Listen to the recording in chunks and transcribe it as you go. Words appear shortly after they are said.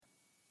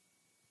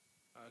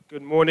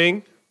Good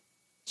morning.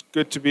 It's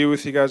good to be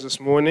with you guys this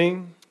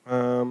morning.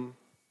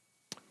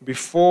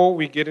 Before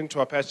we get into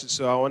our passage,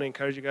 so I want to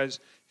encourage you guys,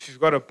 if you've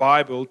got a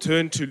Bible,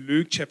 turn to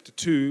Luke chapter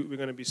 2. We're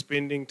going to be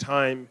spending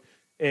time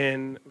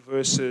in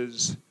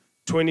verses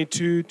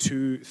 22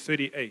 to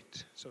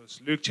 38. So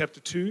it's Luke chapter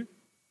 2,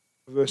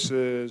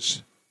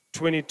 verses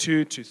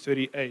 22 to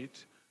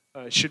 38.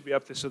 It should be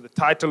up there. So the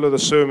title of the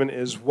sermon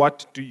is,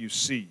 What Do You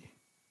See?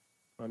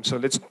 So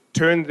let's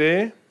turn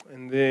there,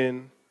 and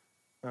then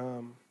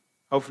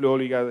hopefully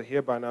all you guys are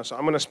here by now. So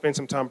I'm going to spend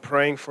some time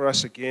praying for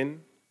us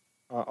again,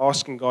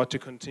 asking God to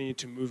continue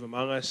to move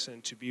among us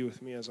and to be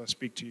with me as I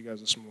speak to you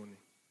guys this morning.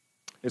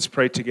 Let's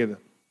pray together.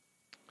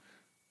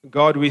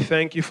 God, we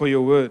thank you for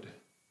your word.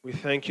 We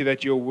thank you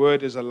that your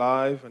word is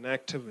alive and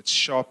active. It's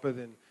sharper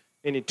than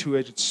any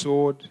two-edged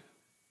sword.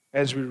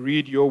 As we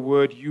read your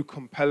word, you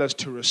compel us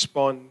to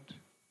respond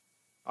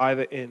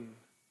either in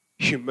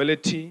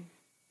humility,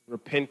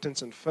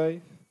 repentance and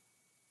faith,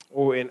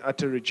 or in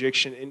utter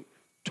rejection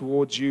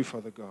towards you,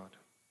 Father God.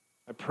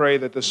 I pray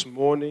that this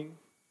morning,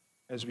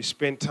 as we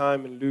spend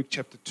time in Luke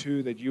chapter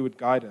 2, that you would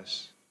guide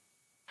us.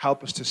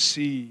 Help us to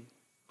see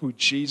who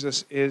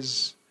Jesus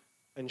is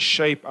and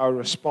shape our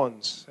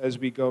response as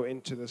we go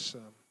into this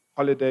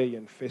holiday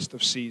and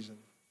festive season.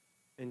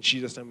 In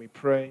Jesus' name we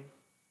pray.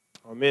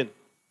 Amen.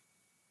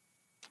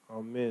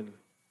 Amen.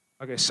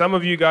 Okay, some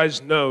of you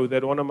guys know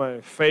that one of my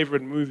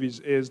favorite movies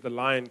is The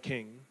Lion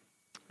King.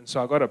 And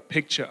so I got a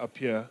picture up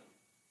here.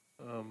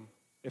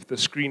 If the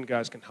screen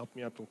guys can help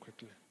me up real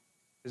quickly.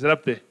 Is it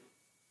up there?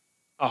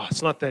 Oh,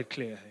 it's not that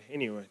clear.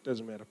 Anyway, it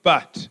doesn't matter.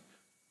 But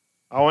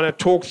I want to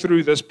talk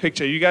through this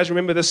picture. You guys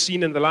remember this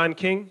scene in The Lion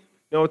King?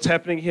 You know what's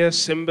happening here?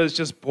 Simba's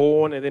just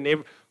born, and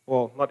then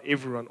not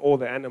everyone, all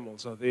the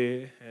animals are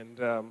there,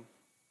 and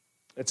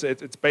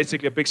it's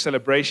basically a big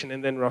celebration.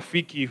 And then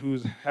Rafiki,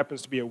 who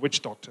happens to be a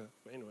witch doctor,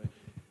 but anyway,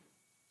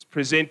 is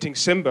presenting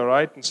Simba,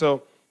 right? And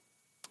so,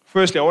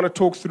 firstly, I want to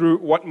talk through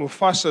what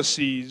Mufasa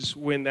sees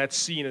when that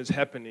scene is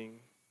happening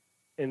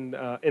in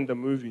the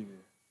movie.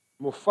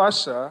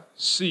 Mufasa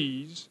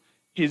sees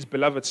his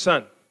beloved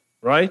son,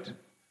 right?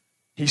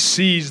 He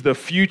sees the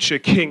future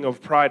king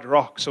of Pride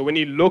Rock. So when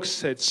he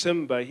looks at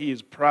Simba, he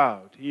is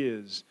proud. He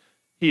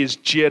is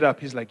cheered up.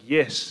 He's like,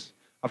 yes,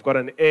 I've got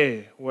an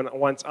heir.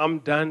 Once I'm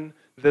done,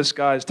 this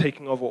guy is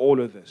taking over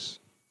all of this.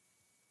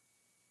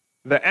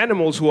 The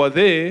animals who are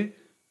there,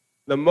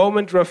 the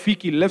moment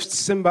Rafiki lifts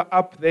Simba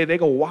up, they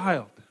go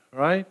wild,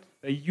 right?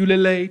 They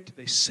ululate,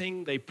 they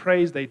sing, they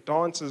praise, they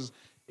dance as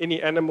any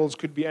animals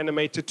could be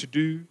animated to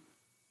do.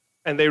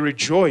 And they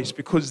rejoice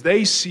because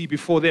they see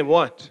before them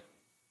what?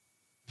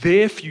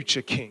 Their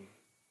future king.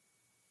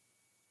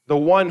 The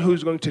one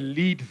who's going to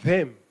lead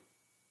them.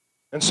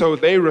 And so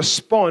they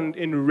respond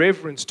in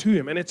reverence to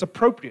him. And it's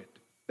appropriate.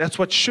 That's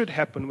what should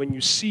happen when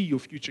you see your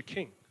future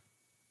king.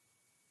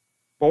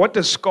 But what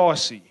does Scar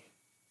see?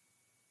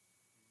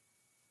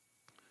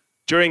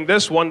 During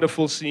this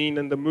wonderful scene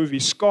in the movie,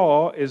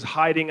 Scar is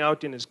hiding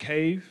out in his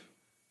cave.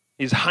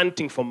 He's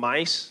hunting for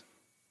mice.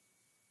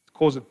 He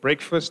calls it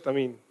breakfast. I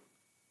mean,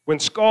 when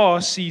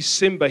Scar sees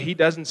Simba, he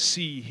doesn't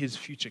see his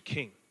future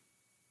king.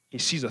 He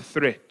sees a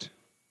threat.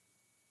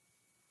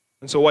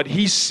 And so what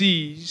he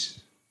sees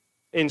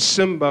in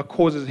Simba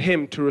causes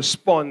him to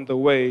respond the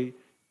way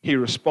he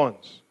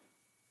responds.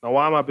 Now,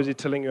 why am I busy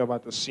telling you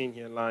about the scene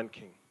here in Lion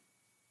King?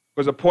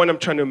 Because the point I'm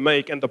trying to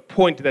make, and the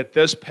point that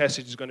this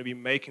passage is going to be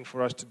making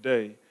for us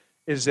today,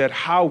 is that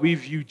how we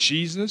view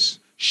Jesus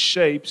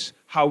shapes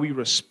how we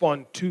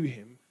respond to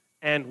him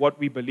and what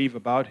we believe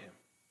about him.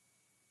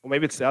 Or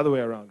maybe it's the other way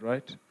around,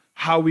 right?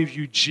 How we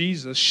view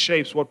Jesus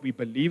shapes what we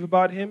believe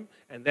about him,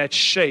 and that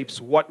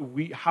shapes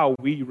how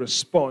we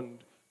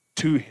respond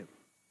to him.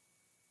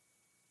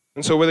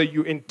 And so whether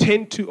you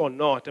intend to or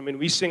not, I mean,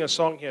 we sing a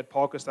song here at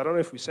Parkhurst. I don't know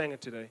if we sang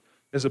it today.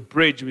 There's a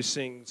bridge we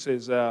sing. It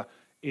says,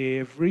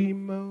 every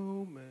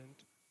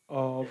moment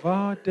of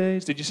our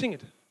days. Did you sing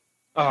it?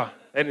 I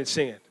didn't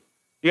sing it.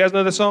 You guys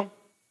know the song?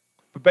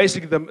 But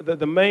basically,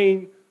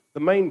 the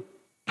main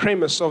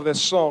premise of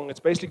this song, it's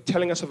basically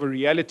telling us of a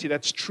reality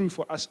that's true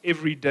for us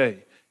every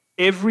day.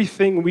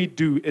 Everything we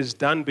do is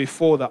done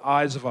before the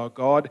eyes of our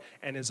God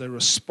and is a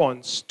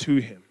response to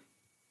him.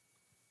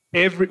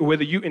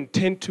 Whether you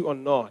intend to or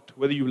not,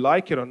 whether you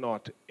like it or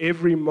not,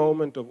 every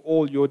moment of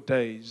all your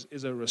days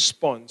is a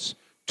response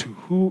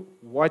to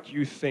what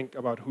you think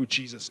about who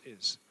Jesus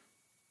is.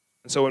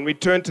 And so when we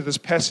turn to this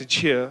passage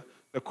here,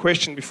 the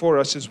question before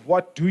us is,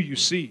 what do you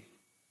see?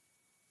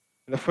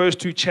 In the first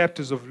two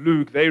chapters of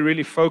Luke, they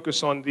really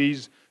focus on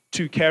these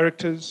two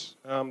characters.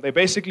 They're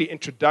basically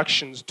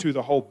introductions to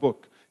the whole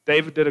book.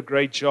 David did a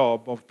great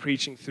job of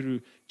preaching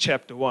through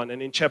chapter 1.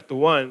 And in chapter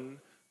 1,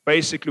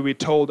 basically we're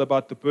told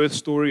about the birth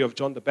story of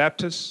John the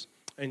Baptist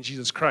and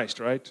Jesus Christ,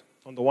 right?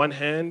 On the one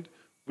hand,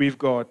 we've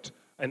got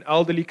an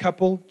elderly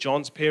couple,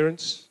 John's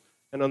parents.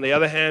 And on the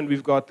other hand,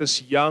 we've got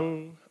this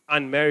young,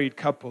 unmarried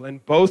couple.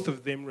 And both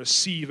of them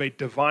receive a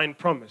divine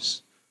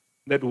promise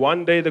that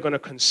one day they're going to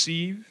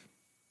conceive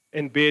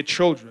and bear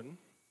children.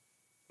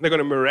 They're going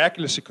to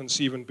miraculously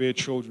conceive and bear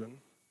children.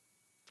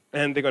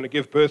 And they're going to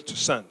give birth to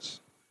sons.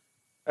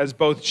 as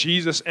both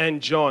Jesus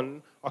and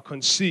John are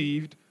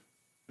conceived,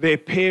 their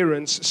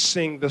parents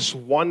sing this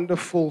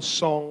wonderful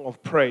song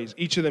of praise.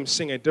 Each of them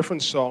sing a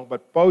different song,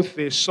 but both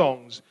their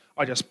songs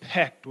are just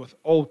packed with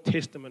Old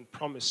Testament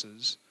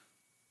promises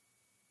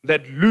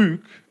that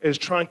Luke is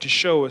trying to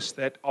show us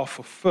that are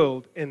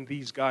fulfilled in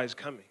these guys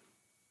coming.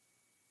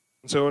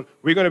 And so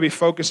we're going to be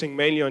focusing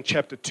mainly on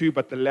chapter 2,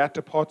 but the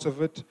latter parts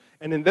of it.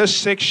 And in this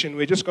section,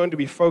 we're just going to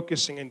be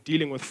focusing and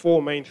dealing with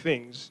four main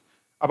things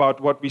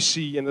about what we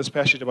see in this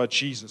passage about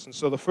Jesus. And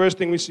so the first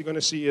thing we're going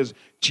to see is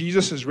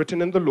Jesus is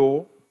written in the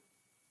law.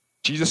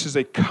 Jesus is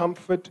a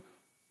comfort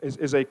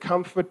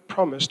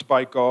promised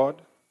by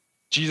God.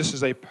 Jesus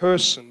is a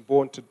person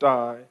born to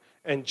die.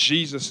 And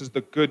Jesus is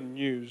the good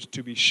news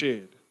to be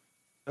shared.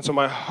 And so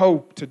my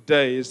hope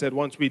today is that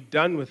once we're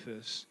done with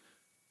this,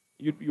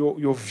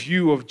 your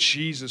view of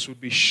Jesus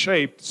would be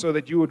shaped so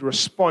that you would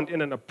respond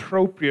in an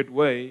appropriate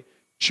way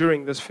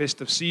during this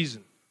festive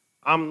season.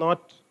 I'm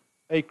not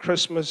a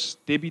Christmas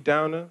Debbie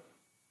Downer.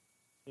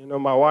 You know,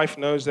 my wife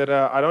knows that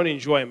I don't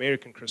enjoy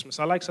American Christmas.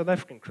 I like South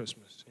African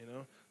Christmas, you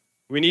know.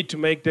 We need to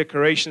make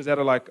decorations that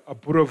are like a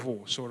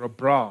boerewors or a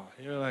bra.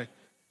 You know, like,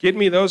 get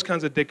me those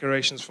kinds of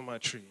decorations for my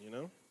tree, you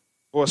know.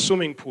 Or a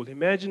swimming pool.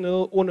 Imagine a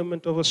little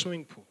ornament of a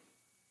swimming pool.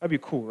 That'd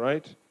be cool,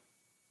 right?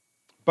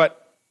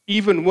 But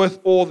even with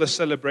all the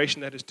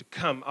celebration that is to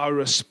come, our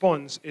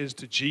response is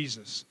to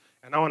Jesus.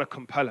 And I want to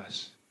compel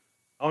us.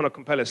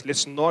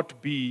 Let's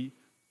not be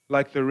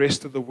like the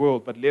rest of the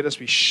world, but let us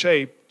be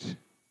shaped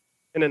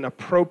in an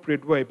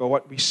appropriate way by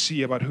what we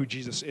see about who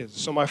Jesus is.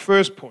 So my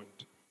first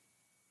point,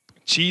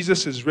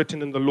 Jesus is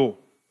written in the law.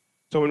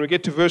 So when we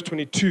get to verse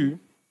 22,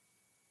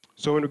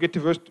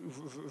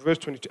 verse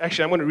 22,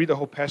 actually I'm going to read the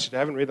whole passage. I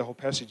haven't read the whole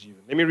passage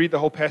even. Let me read the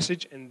whole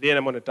passage and then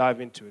I'm going to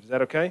dive into it. Is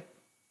that okay?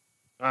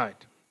 All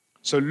right.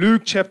 So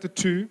Luke chapter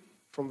 2,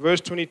 from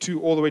verse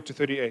 22 all the way to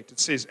 38, it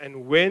says,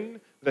 "And when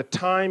the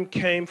time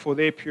came for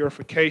their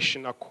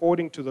purification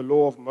according to the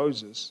law of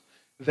Moses,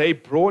 they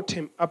brought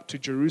him up to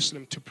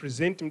Jerusalem to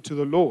present him to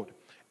the Lord.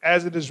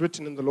 As it is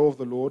written in the law of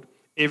the Lord,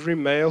 every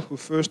male who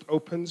first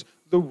opens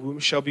the womb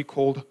shall be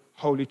called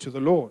holy to the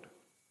Lord.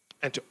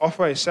 And to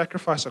offer a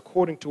sacrifice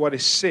according to what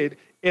is said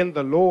in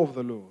the law of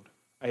the Lord,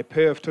 a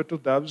pair of turtle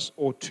doves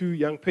or 2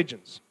 young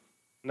pigeons.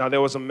 Now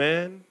there was a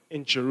man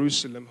in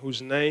Jerusalem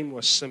whose name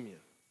was Simeon.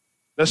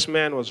 This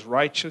man was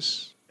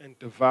righteous and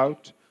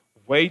devout,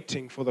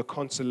 waiting for the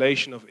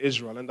consolation of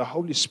Israel, and the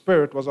Holy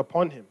Spirit was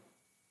upon him.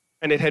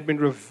 And it had been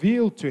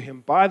revealed to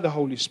him by the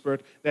Holy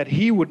Spirit that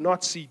he would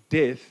not see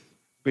death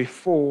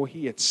before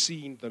he had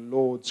seen the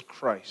Lord's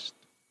Christ.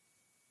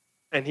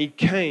 And he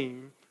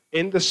came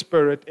in the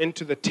Spirit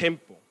into the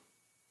temple.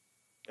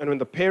 And when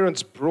the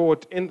parents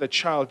brought in the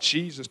child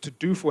Jesus to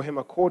do for him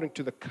according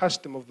to the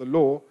custom of the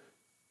law,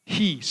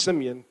 he,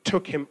 Simeon,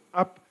 took him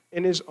up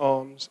in his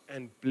arms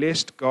and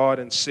blessed God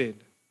and said,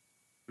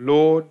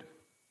 Lord,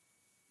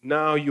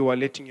 now you are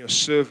letting your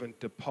servant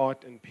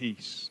depart in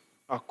peace,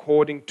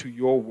 according to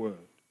your word.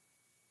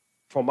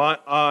 For my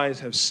eyes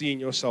have seen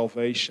your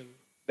salvation,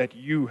 that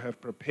you have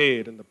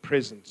prepared in the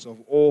presence of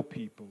all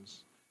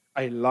peoples,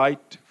 a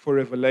light for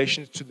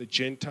revelations to the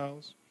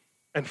Gentiles,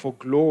 and for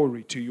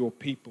glory to your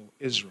people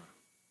Israel.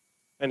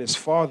 And his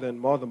father and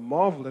mother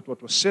marveled at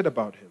what was said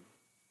about him.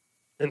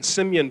 And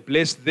Simeon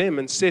blessed them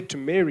and said to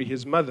Mary,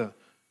 his mother,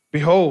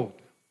 Behold,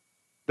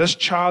 this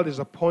child is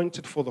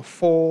appointed for the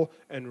fall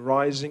and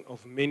rising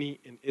of many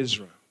in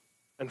Israel,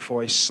 and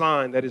for a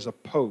sign that is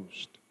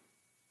opposed.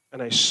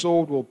 And a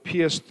sword will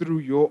pierce through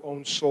your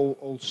own soul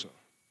also,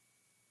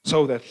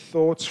 so that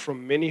thoughts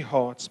from many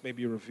hearts may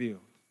be revealed.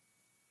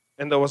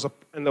 And there was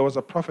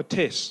a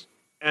prophetess,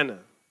 Anna,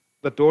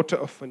 the daughter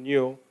of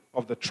Phanuel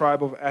of the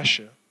tribe of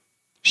Asher.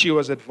 She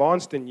was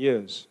advanced in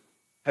years,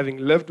 having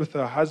lived with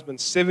her husband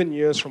 7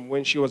 years from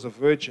when she was a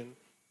virgin,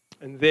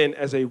 and then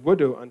as a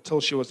widow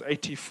until she was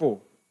 84.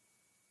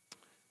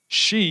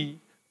 She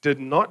did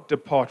not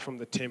depart from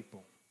the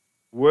temple,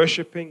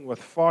 worshiping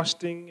with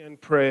fasting and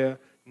prayer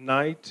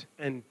night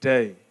and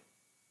day.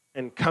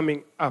 And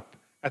coming up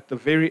at the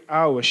very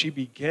hour, she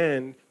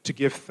began to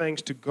give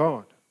thanks to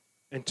God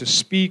and to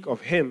speak of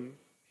him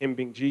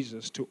being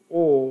Jesus, to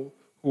all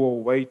who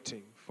are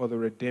waiting for the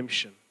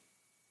redemption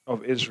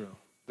of Israel.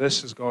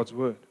 This is God's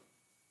word.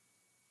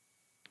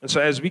 And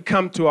so as we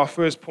come to our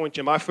first point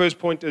here, my first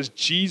point is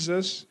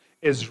Jesus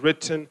is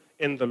written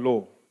in the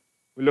law.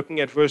 We're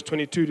looking at verse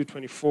 22 to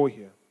 24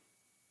 here.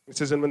 It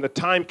says, and when the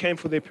time came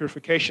for their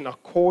purification,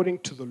 according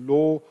to the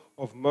law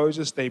of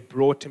Moses, they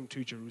brought him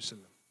to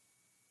Jerusalem.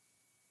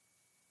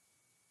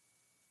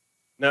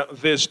 Now,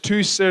 there's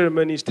 2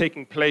 ceremonies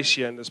taking place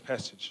here in this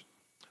passage.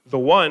 The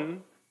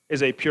one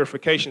is a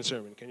purification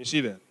ceremony. Can you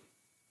see that?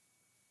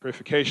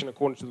 Purification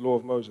according to the law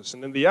of Moses.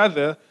 And then the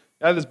other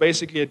is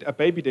basically a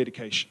baby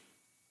dedication.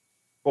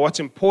 But what's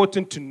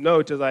important to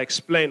note as I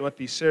explain what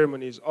these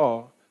ceremonies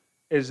are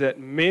is that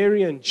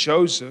Mary and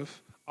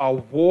Joseph are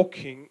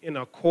walking in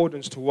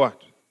accordance to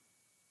what?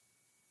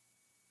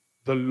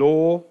 The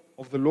law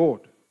of the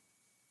Lord.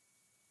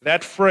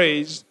 That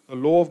phrase, the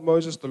law of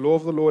Moses, the law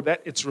of the Lord,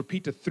 that it's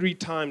repeated 3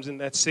 times in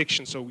that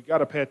section, so we got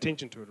to pay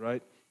attention to it,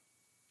 right?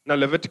 Now,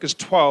 Leviticus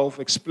 12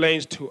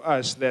 explains to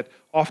us that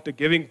after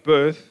giving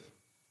birth,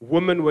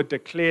 women were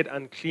declared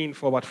unclean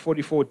for about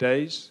 44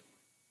 days.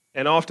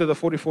 And after the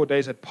 44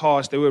 days had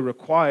passed, they were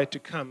required to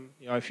come.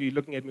 You know, if you're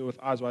looking at me with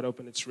eyes wide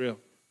open, it's real.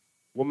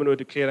 Women were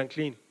declared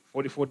unclean,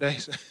 44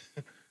 days.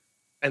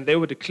 And they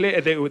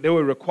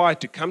were required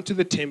to come to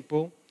the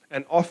temple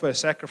and offer a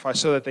sacrifice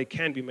so that they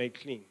can be made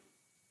clean.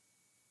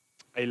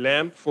 A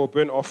lamb for a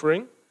burnt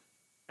offering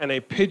and a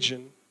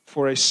pigeon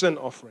for a sin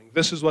offering.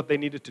 This is what they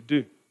needed to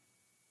do.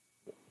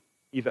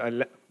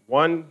 Either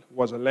one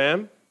was a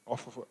lamb,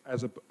 offer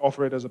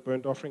it as a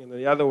burnt offering, and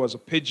the other was a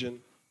pigeon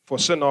for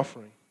sin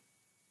offering.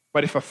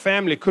 But if a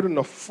family couldn't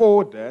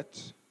afford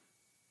that,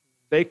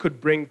 they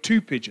could bring 2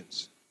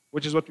 pigeons,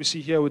 which is what we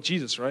see here with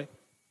Jesus, right?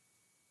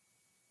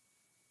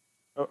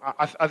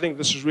 I think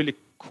this is really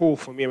cool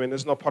for me. I mean,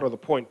 this is not part of the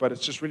point, but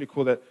it's just really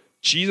cool that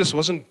Jesus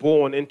wasn't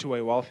born into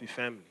a wealthy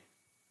family.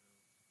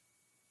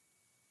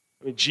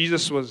 I mean,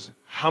 Jesus was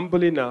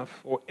humble enough,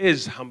 or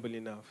is humble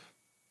enough,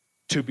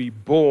 to be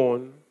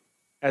born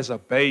as a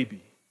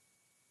baby.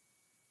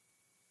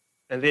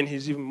 And then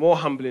he's even more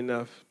humble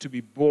enough to be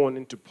born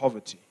into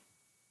poverty.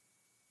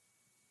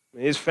 I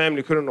mean, his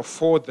family couldn't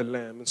afford the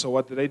lamb, and so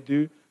what did they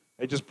do?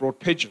 They just brought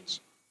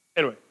pigeons.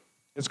 Anyway,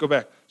 let's go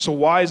back. So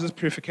why is this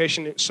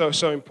purification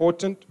so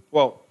important?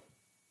 Well,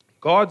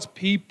 God's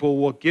people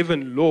were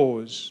given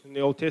laws in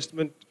the Old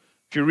Testament.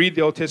 If you read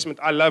the Old Testament,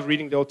 I love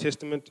reading the Old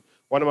Testament.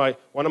 One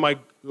of my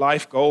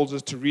life goals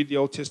is to read the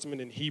Old Testament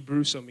in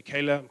Hebrew. So,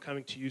 Michaela, I'm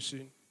coming to you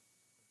soon.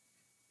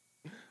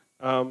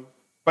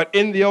 But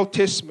in the Old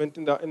Testament,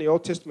 in the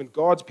Old Testament,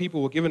 God's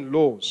people were given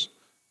laws.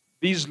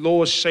 These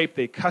laws shape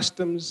their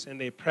customs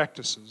and their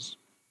practices.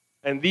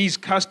 And these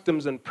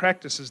customs and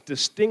practices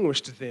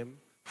distinguished them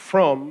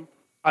from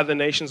other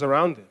nations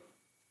around them.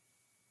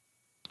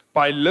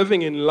 By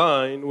living in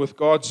line with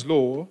God's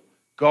law,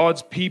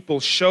 God's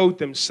people showed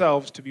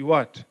themselves to be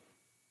what?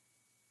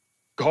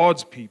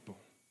 God's people.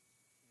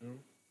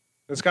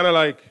 It's kind of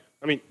like,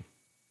 I mean,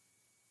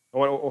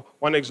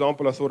 one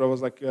example I thought of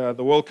was like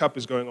the World Cup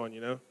is going on,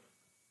 you know?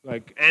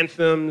 Like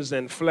anthems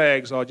and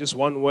flags are just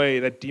one way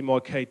that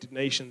demarcate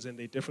nations and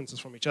their differences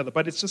from each other.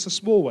 But it's just a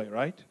small way,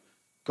 right?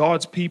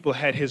 God's people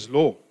had his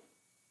law.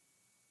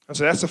 And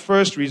so that's the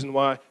first reason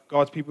why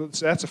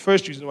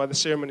the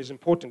ceremony is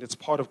important. It's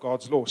part of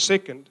God's law.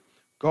 Second,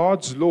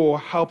 God's law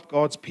helped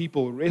God's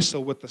people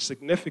wrestle with the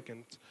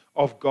significance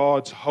of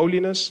God's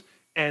holiness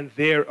and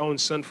their own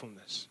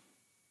sinfulness.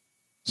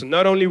 So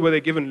not only were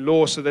they given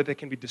law so that they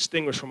can be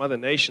distinguished from other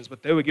nations,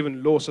 but they were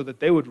given law so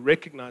that they would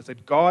recognize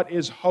that God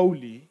is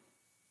holy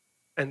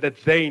and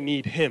that they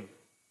need him.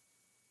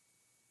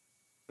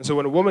 And so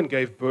when a woman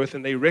gave birth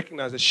and they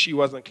recognized that she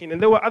wasn't clean,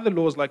 and there were other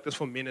laws like this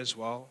for men as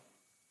well.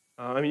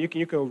 I mean, you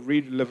can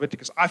read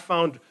Leviticus. I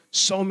found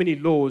so many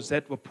laws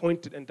that were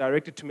pointed and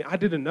directed to me. I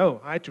didn't know.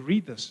 I had to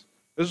read this.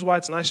 This is why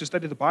it's nice to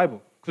study the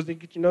Bible, because they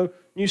get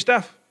new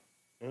stuff.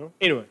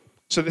 Anyway.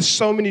 So there's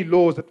so many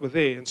laws that were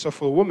there. And so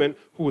for a woman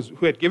who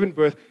had given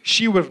birth,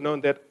 she would have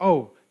known that,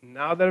 oh,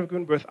 now that I've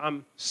given birth,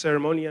 I'm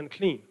ceremonially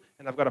unclean.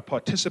 And I've got to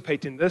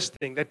participate in this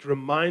thing that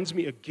reminds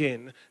me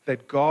again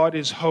that God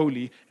is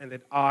holy and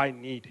that I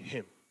need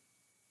him.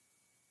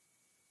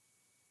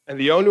 And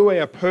the only way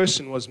a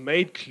person was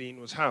made clean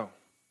was how?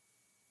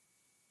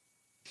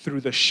 Through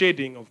the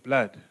shedding of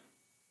blood.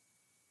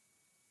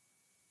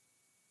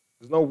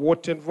 There's no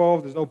water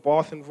involved. There's no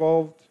bath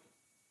involved.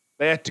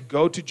 They had to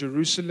go to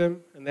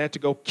Jerusalem and they had to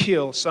go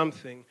kill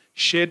something,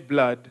 shed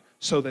blood,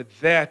 so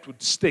that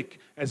would stick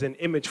as an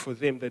image for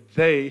them that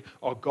they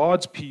are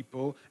God's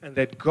people and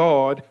that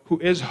God, who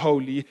is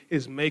holy,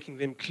 is making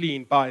them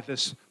clean by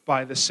this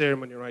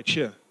ceremony right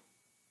here.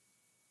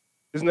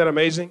 Isn't that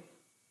amazing?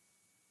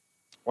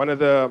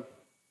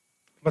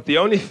 But the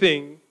only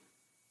thing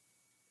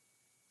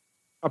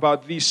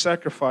about these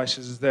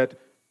sacrifices is that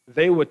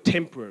they were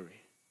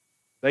temporary.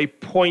 They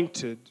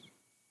pointed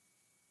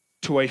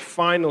to a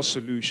final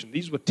solution.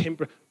 These were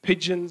temporary.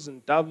 Pigeons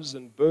and doves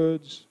and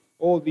birds,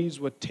 all these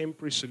were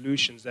temporary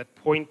solutions that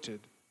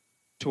pointed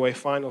to a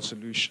final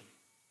solution.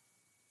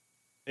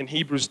 In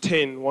Hebrews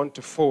 10,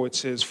 1-4, it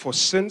says, "For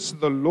since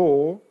the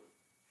law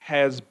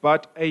has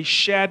but a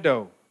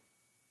shadow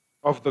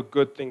of the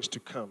good things to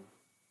come,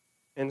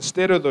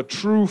 instead of the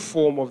true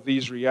form of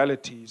these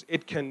realities,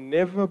 it can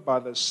never, by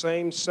the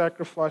same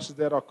sacrifices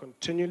that are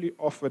continually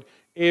offered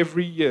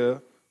every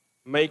year,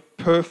 make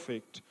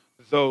perfect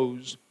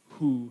those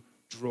who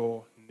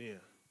draw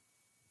near."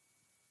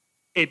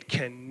 It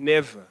can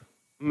never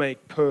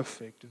make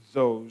perfect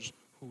those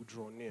who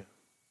draw near.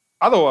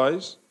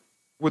 Otherwise,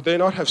 would they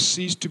not have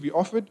ceased to be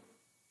offered,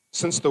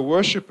 since the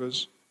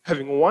worshippers,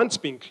 having once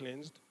been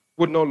cleansed,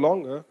 would no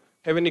longer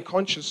have any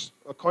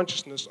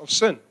consciousness of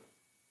sin?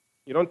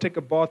 You don't take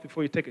a bath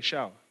before you take a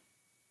shower,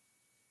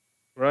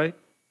 right?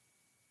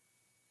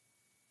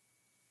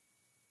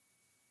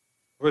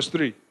 Verse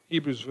 3,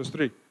 Hebrews verse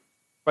 3.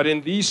 "But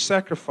in these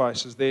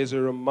sacrifices there is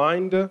a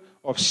reminder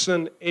of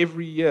sin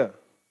every year.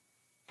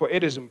 For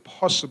it is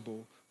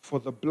impossible for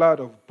the blood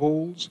of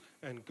bulls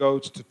and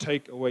goats to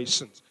take away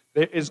sins.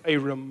 There is a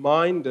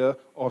reminder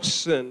of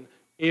sin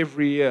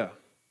every year.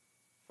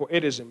 For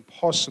it is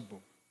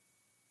impossible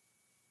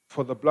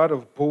for the blood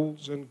of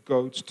bulls and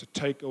goats to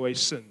take away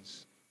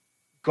sins.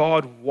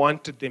 God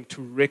wanted them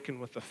to reckon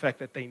with the fact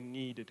that they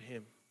needed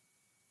him.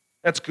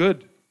 That's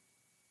good.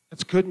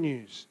 That's good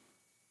news.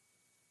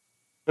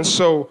 And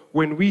so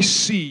when we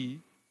see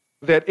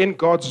that in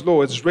God's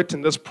law it's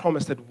written this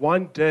promise that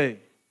one day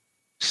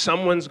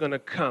someone's going to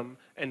come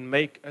and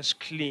make us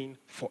clean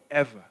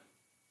forever.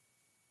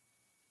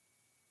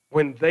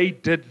 When they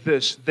did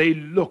this, they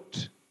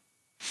looked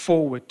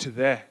forward to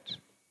that.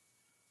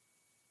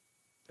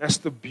 That's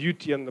the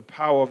beauty and the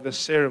power of this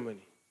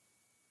ceremony.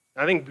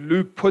 I think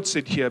Luke puts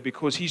it here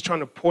because he's trying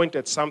to point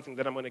at something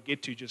that I'm going to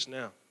get to just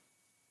now.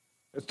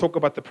 Let's talk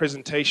about the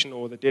presentation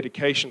or the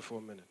dedication for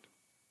a minute.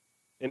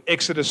 In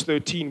Exodus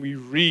 13, we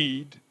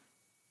read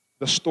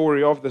the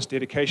story of this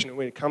dedication and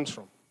where it comes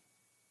from.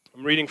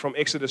 I'm reading from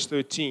Exodus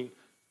 13.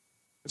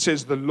 It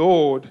says, "The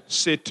Lord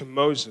said to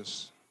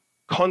Moses,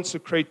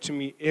 'Consecrate to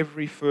me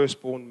every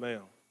firstborn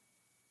male.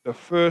 The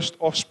first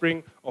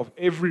offspring of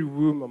every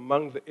womb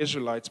among the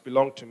Israelites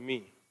belong to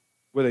me,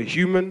 whether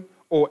human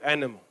or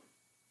animal.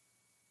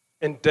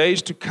 In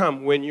days to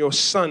come, when your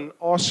son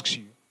asks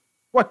you,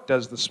 what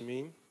does this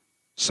mean?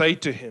 Say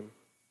to him,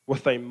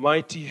 with a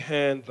mighty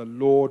hand the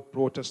Lord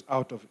brought us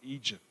out of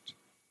Egypt,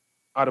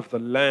 out of the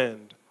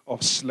land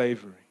of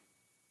slavery.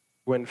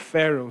 When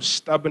Pharaoh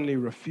stubbornly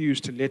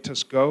refused to let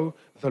us go,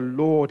 the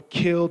Lord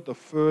killed the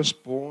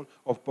firstborn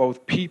of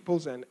both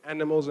peoples and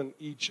animals in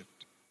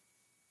Egypt.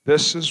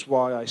 This is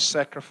why I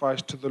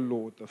sacrifice to the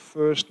Lord the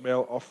first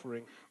male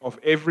offering of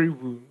every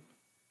womb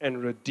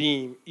and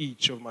redeem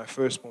each of my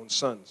firstborn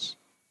sons.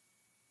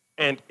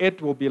 And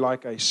it will be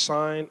like a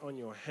sign on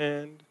your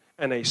hand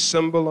and a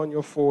symbol on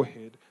your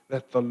forehead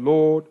that the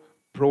Lord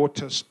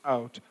brought us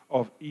out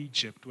of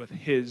Egypt with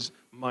his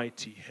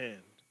mighty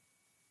hand.'"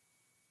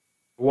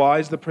 Why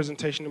is the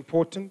presentation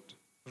important?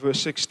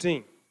 Verse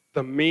 16.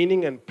 The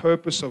meaning and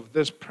purpose of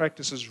this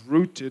practice is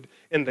rooted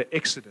in the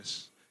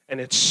Exodus, and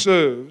it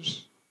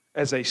serves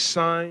as a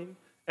sign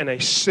and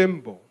a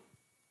symbol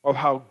of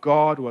how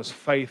God was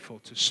faithful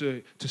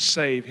to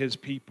save his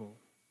people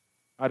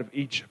out of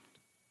Egypt.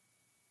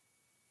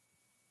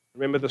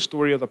 Remember the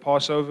story of the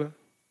Passover?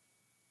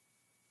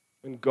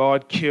 When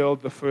God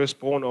killed the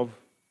firstborn of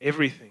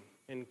everything,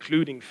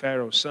 including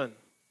Pharaoh's son.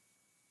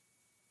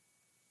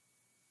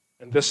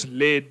 And this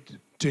led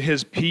to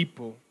his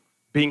people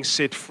being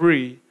set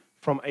free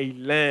from a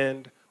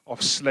land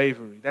of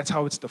slavery. That's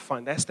how it's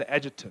defined. That's the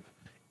adjective.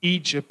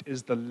 Egypt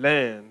is the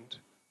land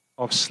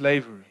of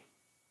slavery.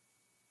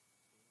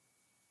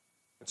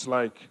 It's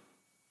like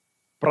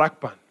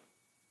Brakpan.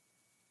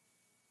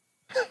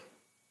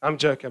 I'm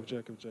joking.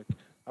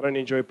 I don't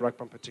enjoy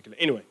Brakpan particularly.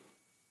 Anyway,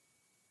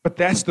 but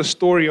that's the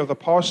story of the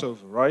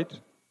Passover, right?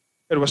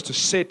 It was to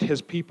set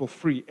his people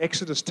free.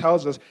 Exodus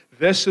tells us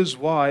this is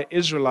why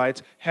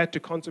Israelites had to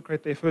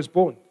consecrate their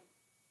firstborn.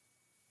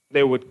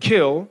 They would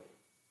kill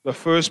the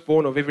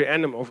firstborn of every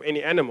animal, of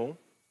any animal,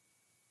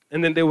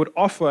 and then they would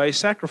offer a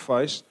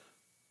sacrifice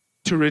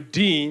to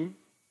redeem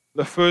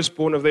the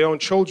firstborn of their own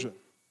children.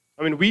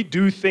 I mean, we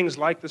do things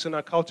like this in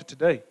our culture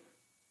today.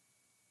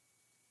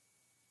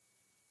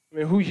 I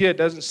mean, who here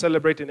doesn't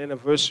celebrate an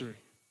anniversary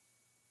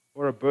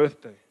or a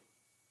birthday?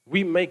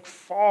 We make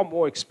far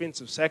more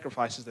expensive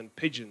sacrifices than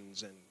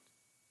pigeons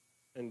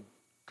and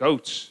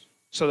goats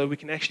so that we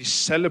can actually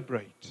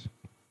celebrate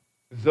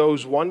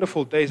those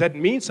wonderful days. That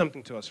means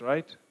something to us,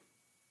 right?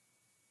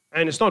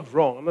 And it's not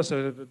wrong.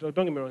 Don't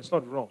get me wrong, it's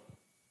not wrong.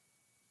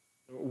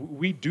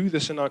 We do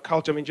this in our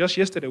culture. I mean, just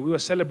yesterday we were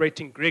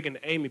celebrating Greg and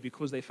Amy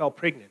because they fell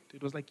pregnant.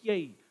 It was like,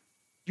 yay,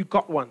 you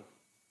got one.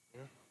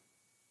 Yeah.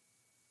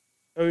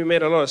 And we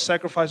made a lot of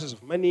sacrifices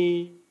of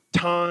money,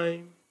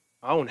 time,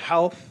 our own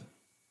health.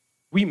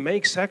 We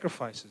make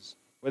sacrifices,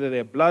 whether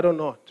they're blood or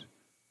not.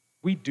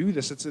 We do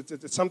this.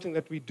 It's something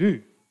that we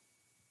do.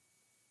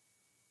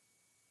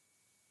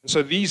 And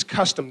so this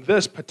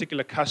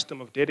particular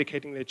custom of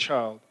dedicating their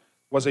child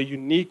was a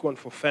unique one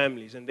for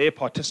families, and their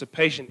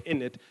participation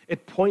in it,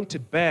 it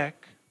pointed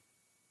back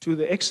to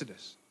the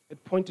Exodus.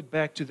 It pointed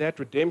back to that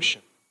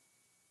redemption.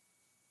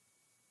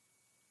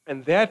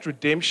 And that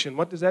redemption,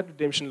 what does that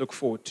redemption look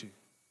forward to?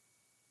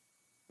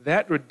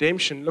 That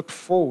redemption looked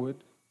forward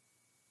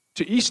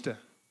to Easter.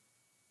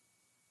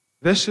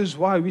 This is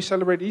why we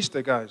celebrate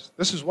Easter, guys.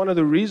 This is one of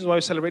the reasons why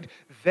we celebrate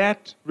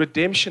that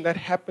redemption that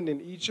happened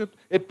in Egypt.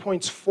 It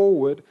points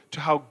forward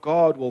to how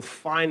God will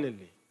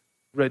finally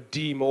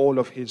redeem all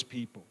of his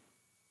people.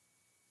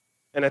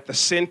 And at the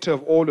center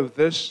of all of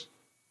this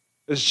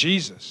is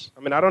Jesus. I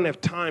mean, I don't have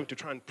time to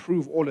try and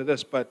prove all of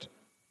this, but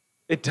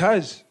it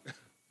does.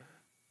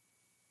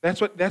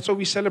 That's what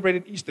we celebrate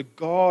at Easter.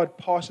 God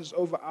passes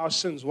over our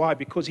sins. Why?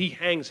 Because he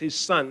hangs his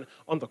son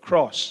on the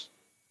cross.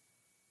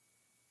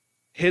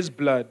 His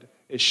blood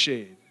is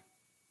shed.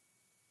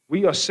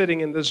 We are sitting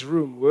in this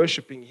room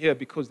worshiping here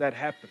because that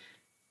happened.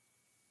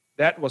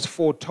 That was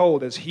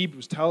foretold, as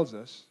Hebrews tells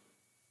us,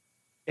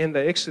 in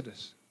the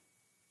Exodus.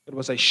 It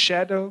was a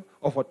shadow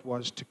of what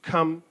was to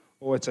come,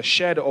 or it's a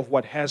shadow of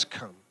what has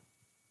come.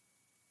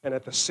 And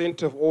at the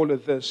center of all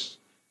of this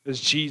is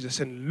Jesus.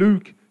 And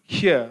Luke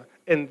here,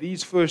 in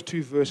these first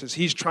two verses,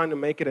 he's trying to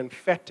make it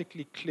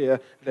emphatically clear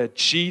that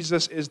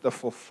Jesus is the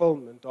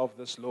fulfillment of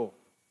this law.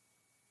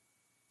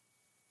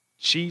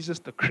 Jesus,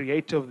 the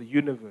creator of the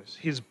universe,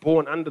 he's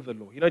born under the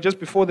law. Just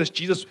before this,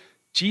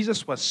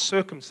 Jesus was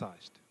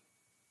circumcised.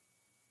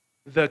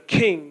 The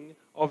king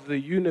of the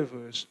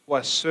universe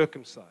was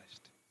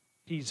circumcised.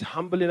 He's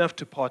humble enough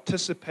to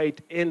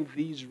participate in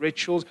these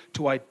rituals,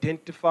 to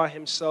identify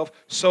himself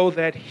so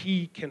that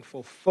he can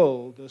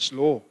fulfill this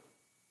law.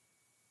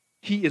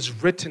 He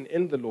is written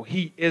in the law.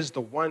 He is the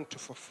one to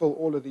fulfill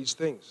all of these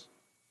things.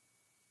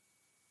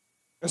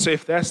 And so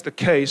if that's the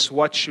case,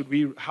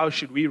 how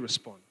should we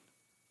respond?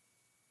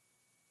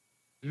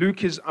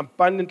 Luke is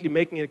abundantly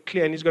making it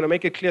clear, and he's going to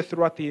make it clear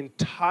throughout the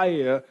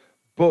entire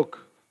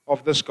book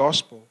of this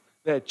gospel,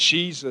 that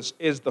Jesus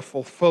is the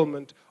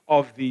fulfillment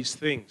of these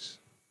things.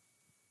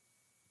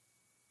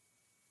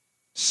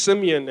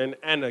 Simeon and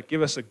Anna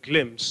give us a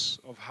glimpse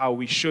of how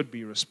we should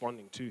be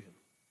responding to him.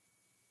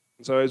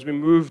 And so as we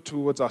move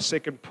towards our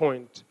second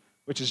point,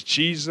 which is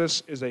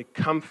Jesus is a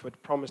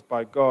comfort promised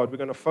by God, we're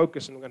going to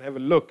focus and we're going to have a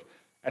look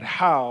at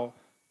how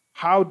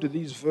do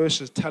these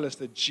verses tell us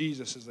that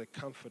Jesus is a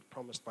comfort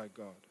promised by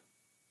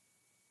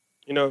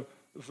God.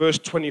 Verse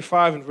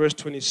 25 and verse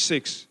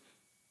 26,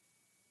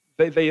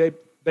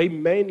 they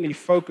mainly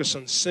focus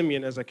on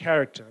Simeon as a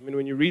character.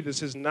 When you read this, it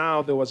says,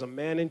 now there was a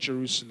man in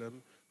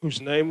Jerusalem whose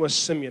name was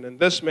Simeon, and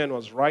this man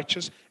was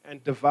righteous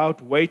and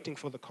devout, waiting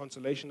for the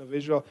consolation of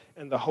Israel,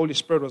 and the Holy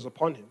Spirit was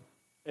upon him.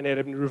 And it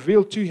had been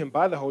revealed to him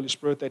by the Holy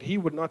Spirit that he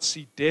would not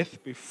see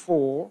death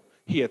before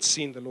he had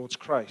seen the Lord's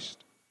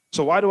Christ.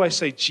 So why do I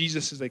say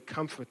Jesus is a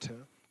comforter,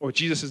 or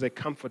Jesus is a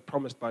comfort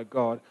promised by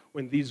God,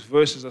 when these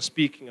verses are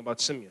speaking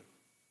about Simeon?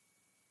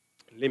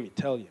 Let me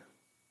tell you.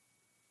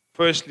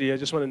 Firstly, I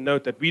just want to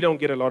note that we don't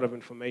get a lot of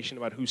information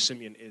about who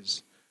Simeon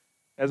is.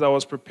 As I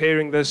was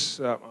preparing this,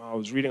 I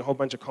was reading a whole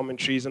bunch of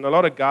commentaries, and a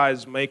lot of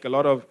guys make a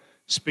lot of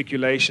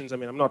speculations.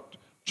 I'm not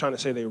trying to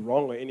say they're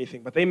wrong or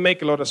anything, but they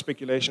make a lot of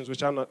speculations,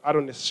 which I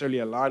don't necessarily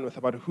align with,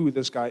 about who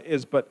this guy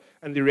is.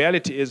 And the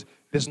reality is,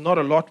 there's not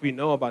a lot we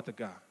know about the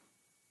guy.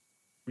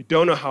 We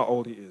don't know how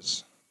old he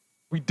is.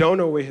 We don't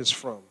know where he's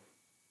from.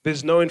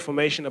 There's no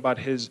information about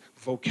his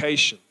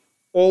vocation.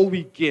 All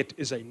we get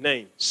is a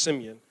name,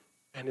 Simeon,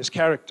 and his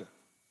character.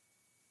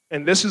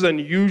 And this is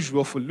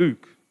unusual for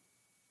Luke.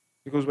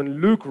 Because when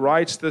Luke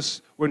writes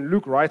this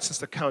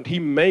account, he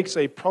makes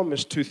a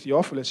promise to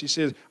Theophilus. He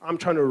says, I'm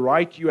trying to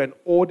write you an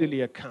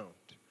orderly account.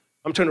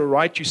 I'm trying to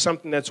write you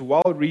something that's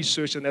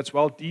well-researched and that's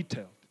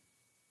well-detailed.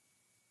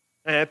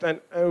 And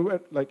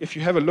if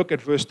you have a look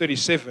at verse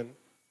 37,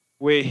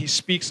 where he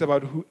speaks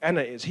about who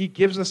Anna is, he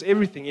gives us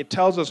everything. He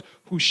tells us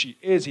who she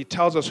is. He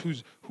tells us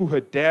who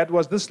her dad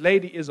was. This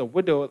lady is a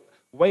widow,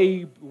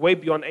 way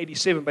beyond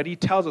 87, but he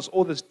tells us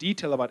all this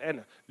detail about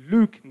Anna.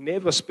 Luke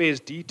never spares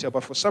detail,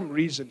 but for some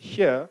reason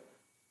here,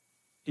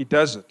 he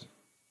does it.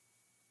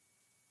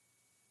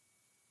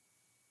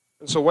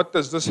 And so what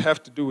does this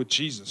have to do with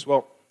Jesus?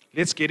 Well,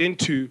 let's get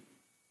into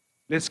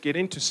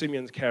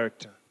Simeon's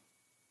character.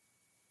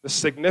 The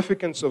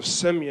significance of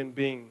Simeon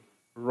being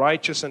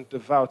righteous and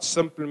devout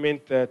simply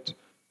meant that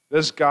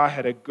this guy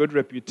had a good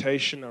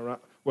reputation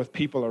with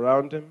people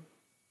around him,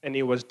 and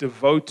he was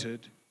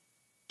devoted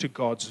to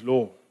God's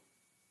law.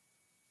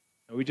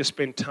 And we just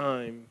spent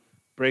time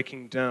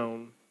breaking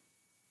down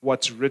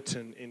what's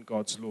written in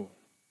God's law.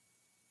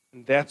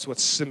 And that's what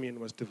Simeon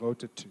was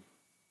devoted to.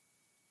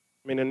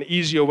 An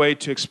easier way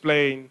to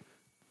explain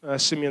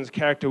Simeon's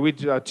character,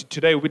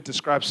 today we'd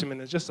describe Simeon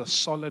as just a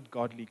solid,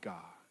 godly guy.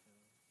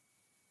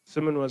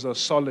 Simeon was a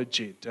solid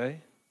gent, eh?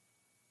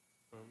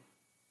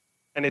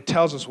 And it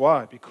tells us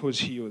why, because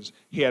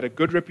he had a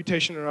good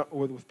reputation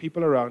with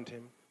people around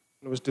him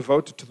and was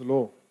devoted to the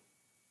law.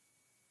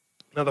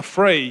 Now the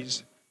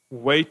phrase,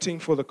 waiting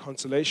for the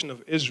consolation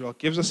of Israel,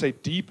 gives us a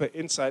deeper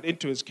insight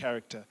into his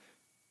character,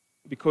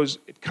 because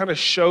it kind of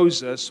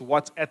shows us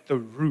what's at the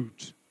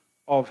root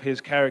of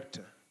his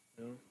character.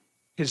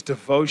 His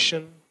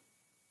devotion,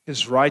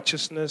 his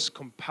righteousness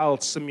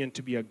compelled Simeon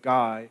to be a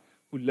guy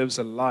who lives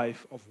a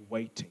life of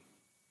waiting.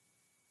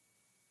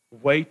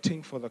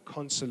 Waiting for the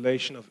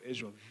consolation of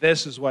Israel.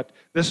 This is what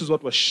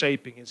was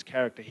shaping his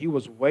character. He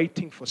was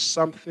waiting for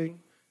something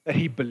that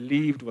he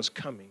believed was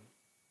coming,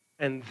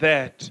 and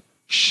that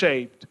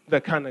shaped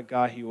the kind of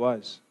guy he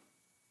was.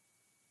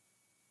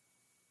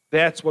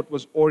 That's what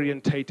was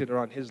orientated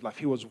around his life.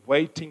 He was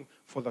waiting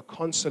for the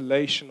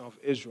consolation of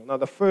Israel. Now,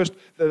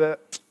 the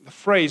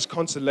phrase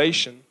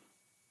consolation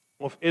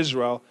of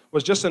Israel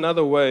was just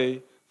another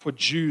way for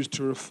Jews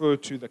to refer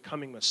to the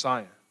coming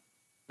Messiah.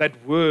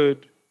 That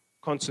word,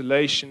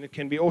 consolation, it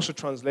can be also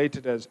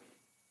translated as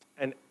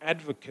an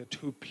advocate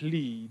who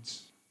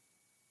pleads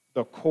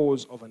the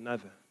cause of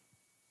another.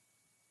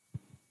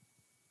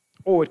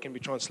 Or it can be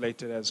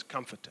translated as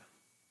comforter,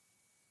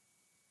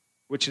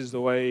 which is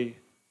the way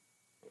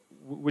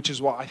which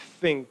is why I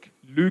think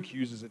Luke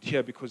uses it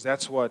here, because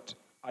that's what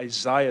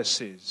Isaiah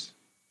says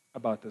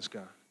about this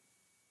guy,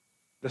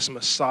 this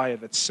Messiah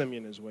that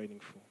Simeon is waiting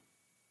for.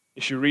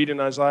 If you read in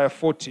Isaiah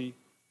 40,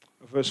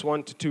 verse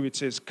 1 to 2, it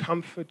says,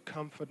 "Comfort,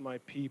 comfort my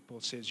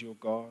people, says your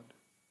God.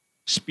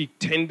 Speak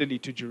tenderly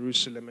to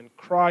Jerusalem and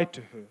cry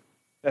to her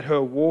that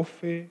her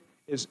warfare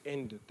is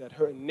ended, that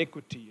her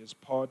iniquity is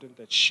pardoned,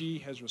 that she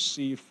has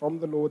received from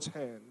the Lord's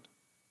hand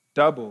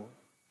double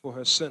for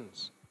her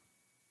sins."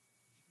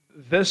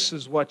 This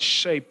is what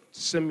shaped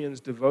Simeon's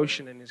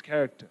devotion and his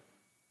character.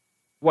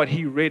 What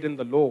he read in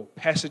the law,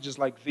 passages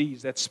like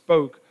these that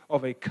spoke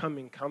of a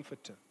coming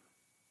comforter.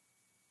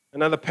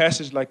 Another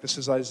passage like this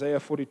is Isaiah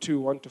 42,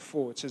 1 to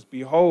 4. It says,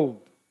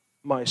 "Behold,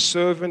 my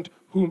servant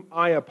whom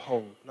I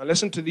uphold." Now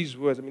listen to these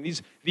words. I mean,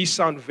 these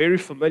sound very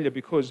familiar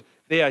because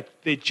they're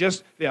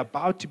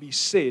about to be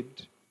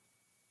said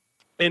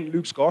in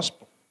Luke's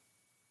gospel.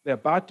 They're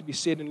about to be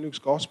said in Luke's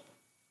gospel.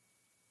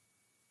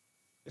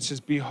 It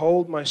says,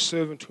 "Behold, my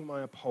servant whom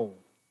I uphold,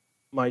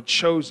 my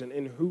chosen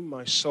in whom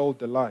my soul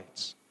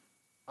delights.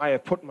 I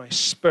have put my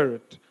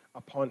spirit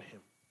upon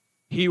him.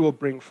 He will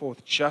bring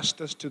forth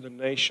justice to the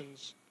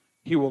nations.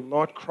 He will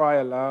not cry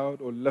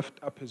aloud or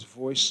lift up his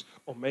voice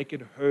or make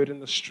it heard in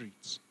the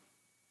streets.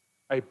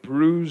 A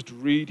bruised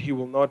reed he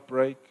will not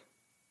break,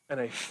 and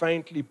a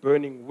faintly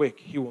burning wick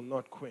he will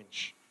not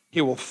quench.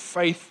 He will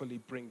faithfully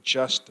bring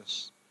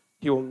justice.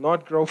 He will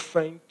not grow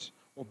faint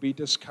or be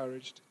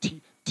discouraged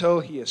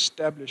till he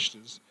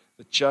establishes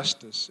the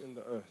justice in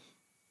the earth,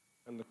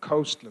 and the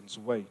coastlands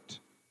wait."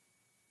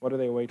 What do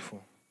they wait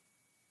for?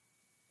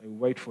 They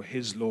wait for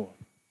his law.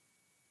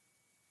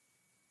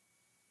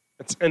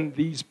 It's in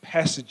these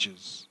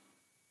passages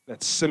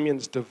that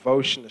Simeon's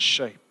devotion is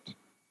shaped.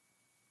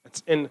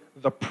 It's in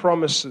the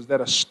promises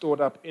that are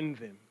stored up in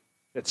them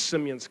that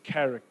Simeon's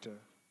character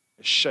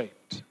is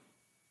shaped.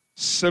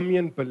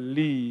 Simeon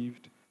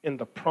believed in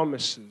the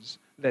promises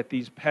that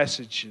these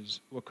passages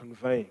were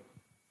conveying.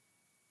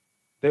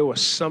 There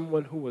was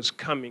someone who was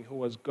coming who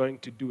was going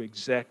to do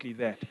exactly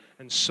that.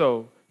 And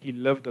so he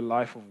lived a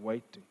life of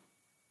waiting.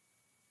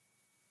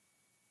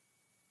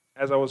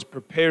 As I was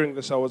preparing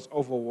this, I was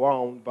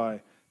overwhelmed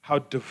by how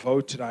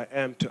devoted I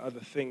am to other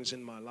things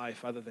in my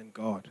life other than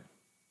God.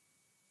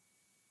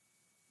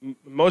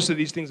 Most of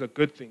these things are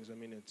good things. I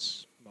mean,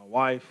 it's my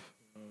wife,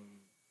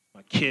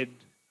 my kid,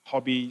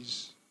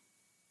 hobbies,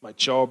 my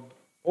job.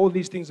 All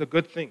these things are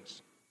good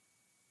things.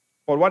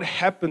 But what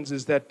happens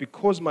is that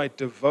because my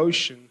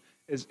devotion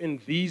is in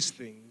these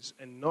things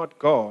and not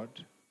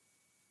God,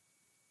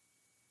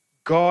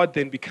 God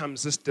then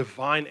becomes this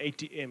divine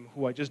ATM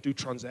who I just do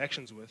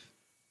transactions with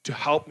to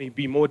help me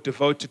be more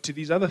devoted to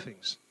these other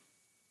things,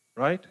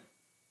 right?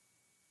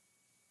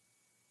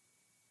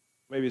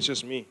 Maybe it's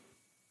just me,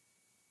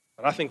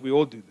 but I think we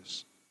all do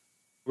this.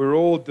 We're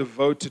all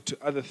devoted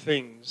to other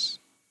things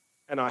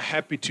and are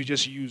happy to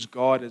just use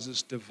God as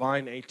this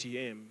divine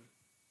ATM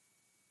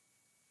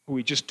who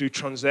we just do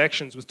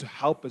transactions with to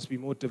help us be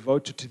more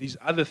devoted to these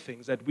other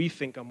things that we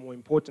think are more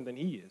important than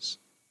He is.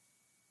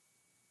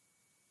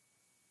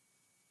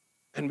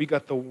 And we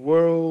got the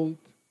world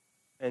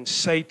and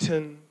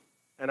Satan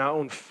and our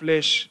own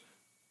flesh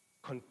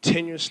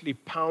continuously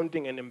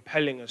pounding and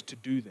impelling us to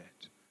do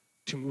that,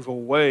 to move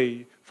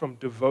away from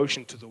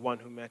devotion to the one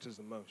who matters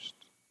the most.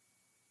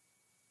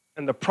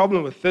 And the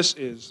problem with this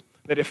is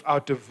that if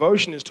our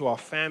devotion is to our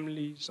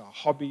families, our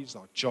hobbies,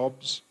 our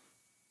jobs,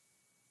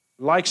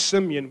 like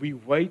Simeon, we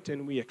wait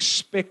and we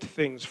expect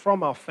things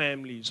from our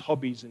families,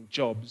 hobbies, and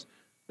jobs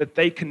that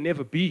they can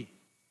never be.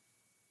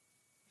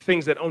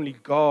 Things that only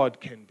God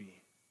can be.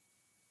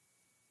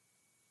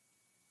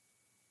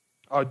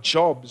 Our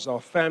jobs, our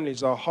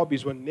families, our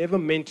hobbies were never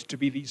meant to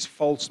be these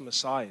false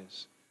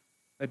messiahs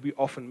that we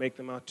often make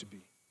them out to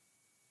be.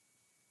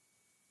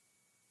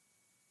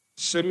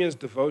 Simeon's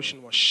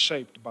devotion was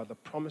shaped by the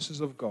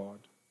promises of God,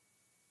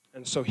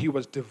 and so he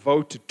was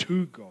devoted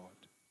to God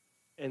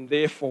and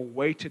therefore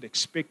waited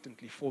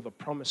expectantly for the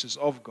promises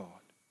of God.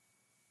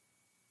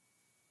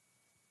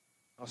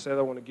 I'll say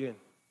that one again.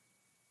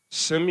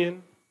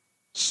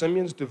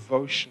 Simeon's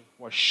devotion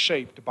was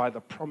shaped by the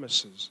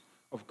promises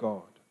of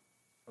God.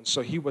 And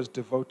so he was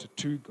devoted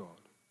to God,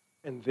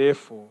 and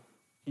therefore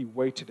he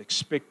waited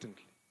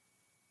expectantly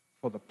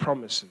for the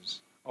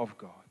promises of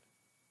God.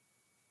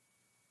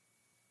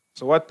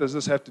 So what does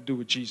this have to do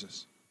with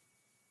Jesus?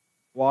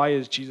 Why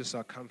is Jesus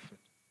our comfort?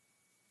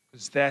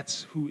 Because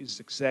that's who is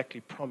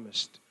exactly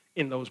promised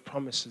in those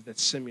promises that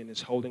Simeon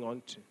is holding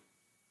on to.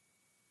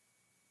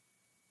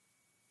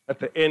 At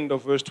the end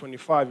of verse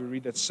 25, we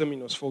read that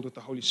Simeon was filled with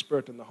the Holy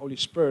Spirit, and the Holy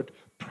Spirit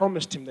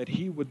promised him that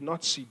he would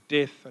not see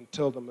death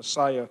until the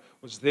Messiah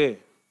was there.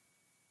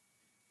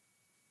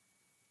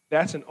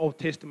 That's an Old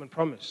Testament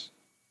promise.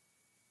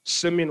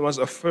 Simeon was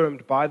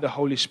affirmed by the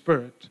Holy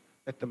Spirit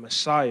that the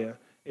Messiah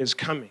is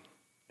coming.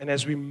 And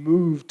as we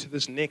move to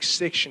this next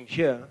section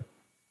here,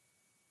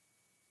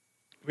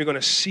 we're going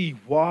to see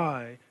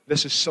why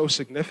this is so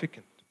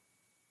significant.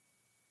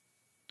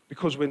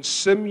 Because when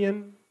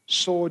Simeon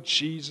saw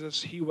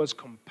Jesus, he was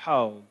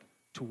compelled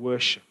to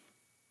worship.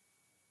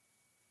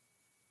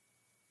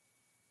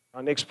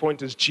 Our next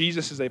point is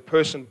Jesus is a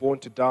person born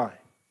to die.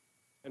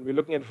 And we're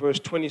looking at verse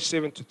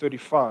 27 to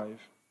 35.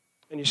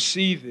 And you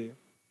see there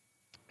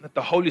that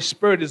the Holy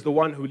Spirit is the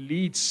one who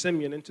leads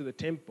Simeon into the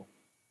temple.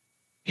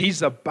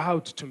 He's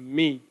about to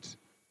meet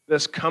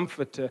this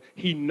comforter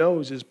he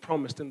knows is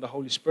promised in the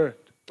Holy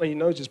Spirit. He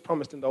knows is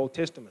promised in the Old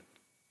Testament.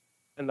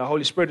 And the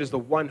Holy Spirit is the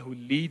one who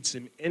leads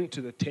him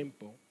into the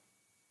temple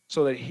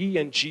so that he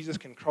and Jesus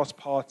can cross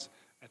paths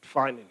at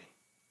finally.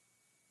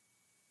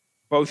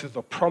 Both of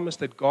the promise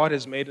that God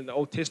has made in the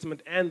Old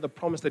Testament and the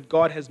promise that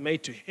God has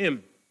made to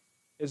him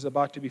is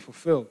about to be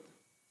fulfilled.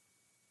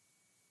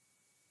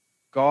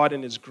 God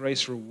in his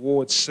grace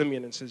rewards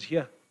Simeon and says,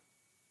 here.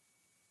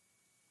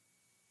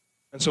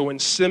 And so when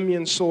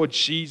Simeon saw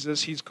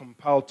Jesus, he's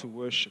compelled to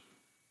worship.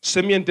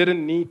 Simeon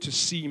didn't need to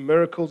see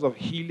miracles of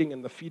healing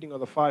and the feeding of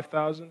the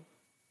 5,000.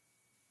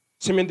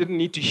 Simeon didn't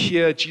need to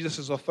hear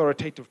Jesus'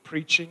 authoritative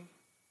preaching.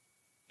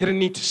 He didn't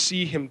need to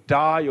see him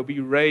die or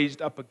be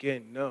raised up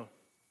again. No.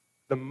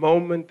 The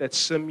moment that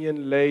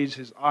Simeon lays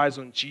his eyes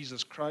on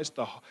Jesus Christ,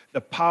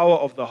 the power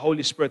of the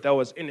Holy Spirit that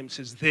was in him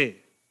says,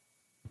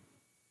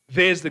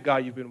 there's the guy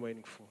you've been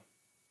waiting for.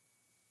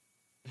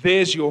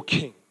 There's your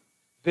king.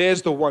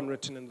 There's the one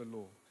written in the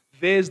law.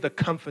 There's the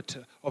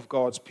comforter of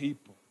God's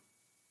people.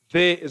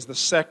 There is the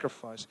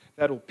sacrifice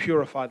that will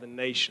purify the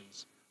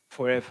nations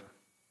forever.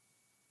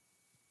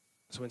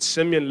 So when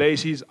Simeon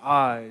lays his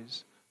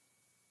eyes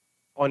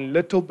on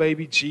little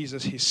baby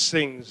Jesus, he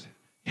sings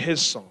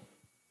his song.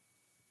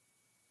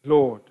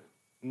 Lord,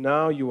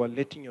 now you are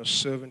letting your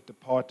servant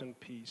depart in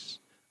peace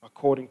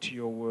according to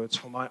your words,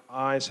 for my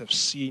eyes have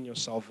seen your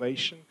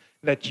salvation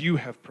that you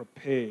have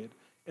prepared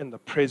in the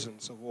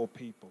presence of all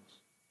peoples,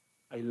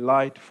 a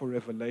light for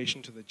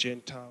revelation to the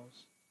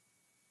Gentiles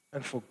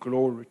and for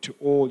glory to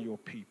all your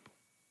people.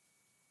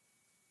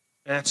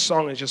 And that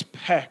song is just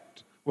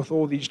packed with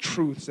all these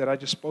truths that I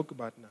just spoke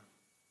about now.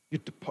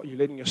 You're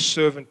letting your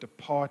servant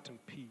depart in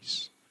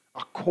peace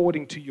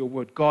according to your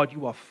word. God,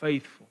 you are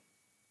faithful.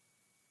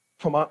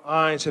 For my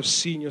eyes have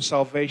seen your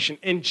salvation.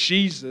 In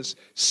Jesus,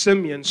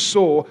 Simeon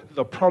saw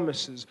the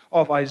promises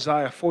of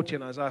Isaiah 40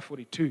 and Isaiah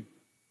 42.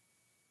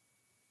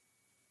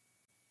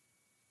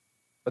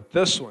 But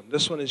this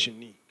one is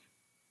unique.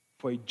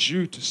 For a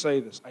Jew to say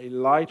this, a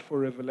light for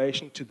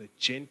revelation to the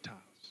Gentiles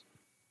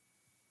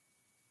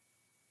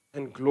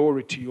and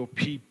glory to your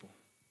people.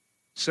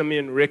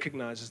 Simeon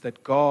recognizes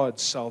that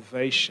God's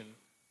salvation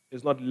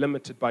is not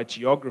limited by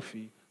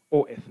geography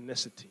or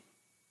ethnicity.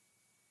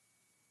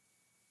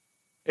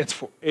 It's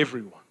for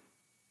everyone.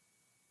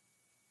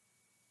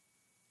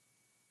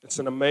 It's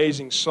an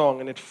amazing song,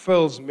 and it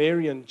fills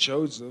Mary and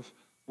Joseph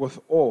with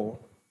awe,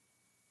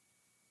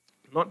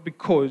 not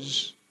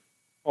because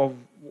of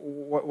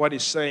what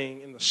he's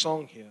saying in the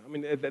song here. I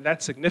mean,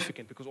 that's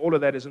significant because all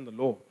of that is in the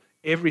law.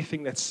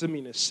 Everything that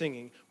Simeon is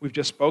singing, we've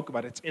just spoke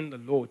about, it's in the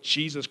law.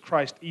 Jesus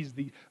Christ is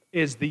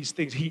these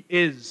things. He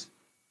is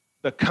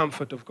the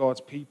comfort of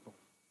God's people.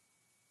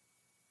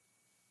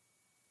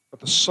 But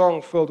the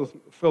song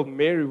filled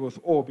Mary with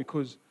awe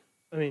because,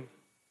 I mean,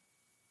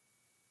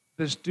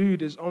 this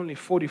dude is only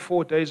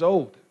 44 days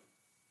old.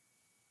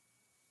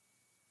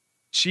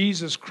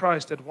 Jesus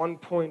Christ at one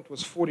point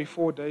was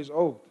 44 days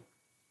old.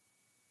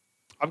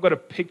 I've got a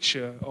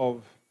picture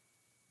of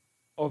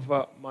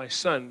my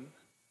son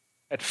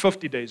at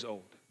 50 days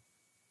old.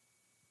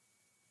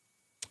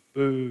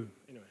 Boo.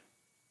 Anyway,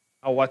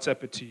 I'll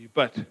WhatsApp it to you.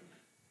 But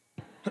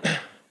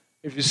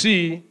if you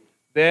see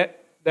that,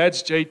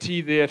 that's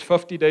JT there at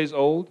 50 days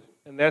old,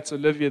 and that's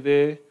Olivia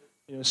there,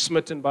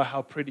 smitten by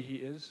how pretty he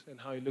is and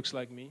how he looks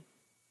like me.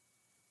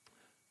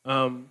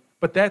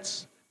 But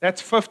that's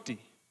 50,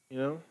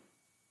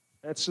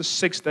 That's just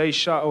 6 days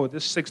shy. Oh,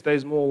 this 6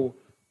 days more,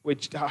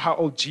 how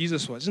old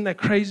Jesus was. Isn't that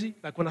crazy?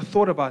 Like when I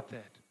thought about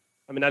that.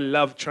 I mean, I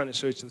love trying to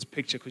search this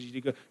picture because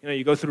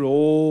you go through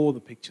all the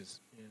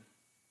pictures.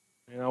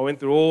 And I went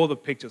through all the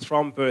pictures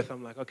from birth.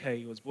 I'm like, okay,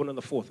 he was born on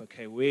the 4th.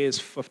 Okay, where's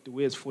 50?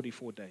 Where's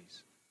 44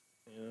 days?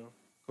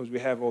 Because we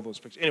have all those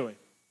pictures. Anyway,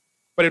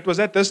 but it was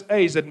at this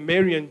age that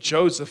Mary and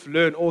Joseph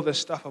learned all this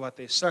stuff about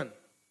their son.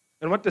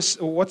 And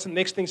what's the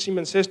next thing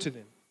Simeon says to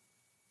them?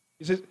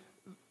 He says,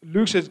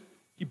 Luke says,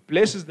 he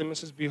blesses them and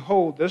says,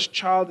 behold, this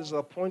child is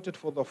appointed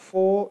for the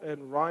fall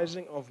and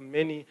rising of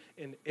many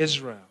in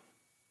Israel.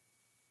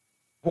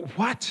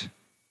 What?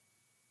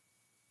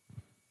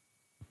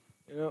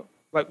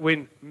 Like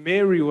when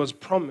Mary was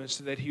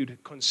promised that she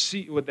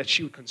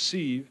would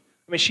conceive,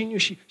 I mean, she knew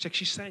she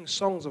sang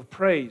songs of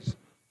praise.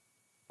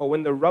 But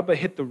when the rubber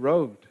hit the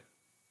road,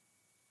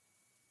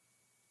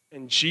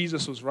 and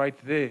Jesus was right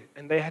there,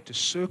 and they had to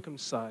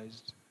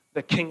circumcise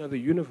the King of the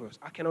universe,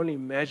 I can only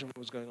imagine what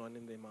was going on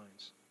in their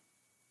minds.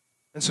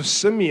 And so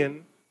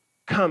Simeon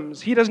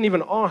comes, he doesn't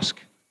even ask.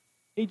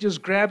 He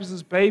just grabs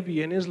this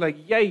baby and is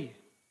like, yay.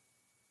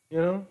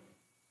 The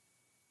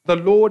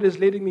Lord is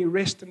letting me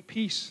rest in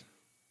peace.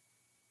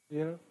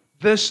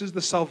 This is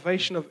the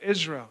salvation of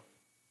Israel.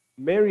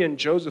 Mary and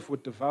Joseph were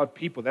devout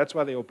people. That's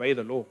why they obey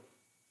the law.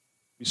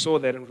 We saw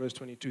that in verse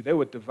 22. They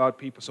were devout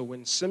people. So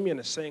when Simeon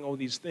is saying all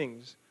these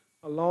things,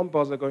 Alarm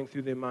bells are going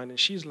through their mind. And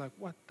she's like,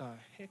 what the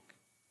heck?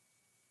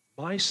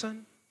 My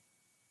son?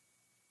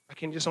 I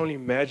can just only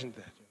imagine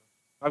that.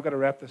 I've got to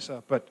wrap this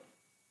up. But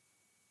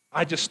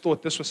I just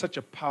thought this was such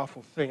a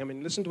powerful thing. I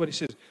mean, listen to what he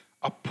says.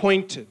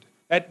 Appointed.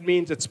 That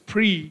means it's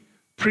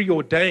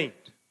preordained.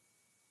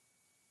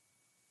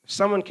 If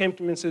someone came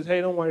to me and says,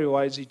 hey, don't worry,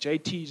 YZ,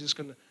 JT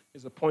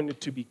is appointed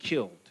to be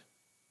killed,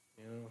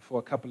 for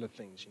a couple of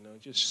things,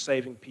 just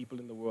saving people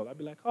in the world. I'd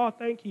be like, oh,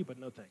 thank you, but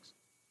no thanks.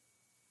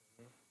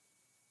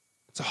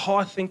 It's a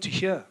hard thing to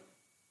hear.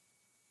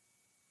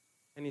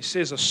 And he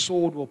says, a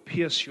sword will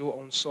pierce your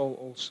own soul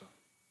also.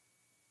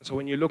 And so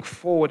when you look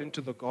forward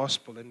into the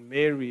gospel and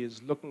Mary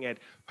is looking at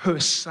her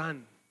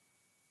son,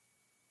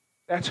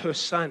 that's her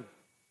son.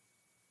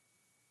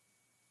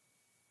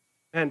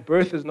 Man,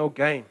 birth is no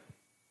game.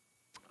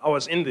 I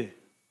was in there,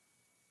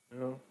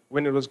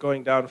 when it was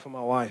going down for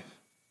my wife.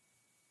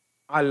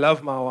 I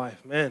love my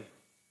wife, man.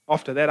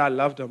 After that, I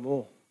loved her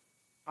more.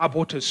 I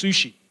bought her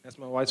sushi. That's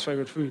my wife's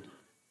favorite food.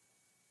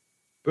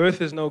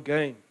 Birth is no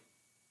game.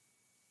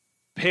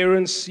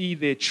 Parents see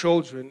their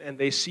children and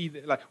they see,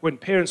 when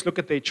parents look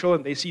at their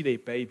children, they see their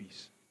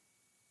babies.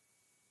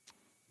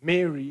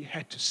 Mary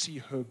had to see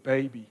her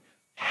baby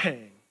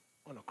hang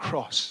on a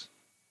cross.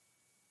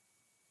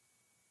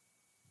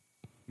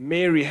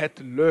 Mary had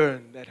to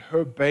learn that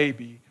her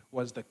baby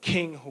was the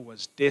king who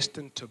was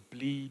destined to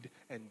bleed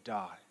and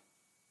die.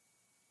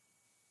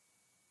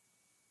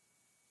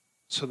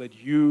 So that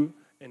you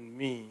and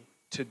me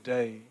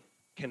today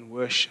can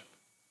worship.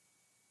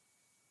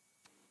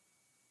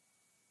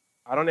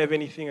 I don't have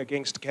anything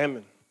against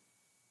gammon,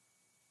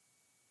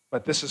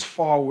 but this is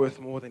far worth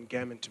more than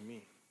gammon to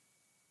me.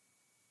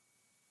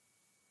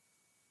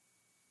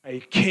 A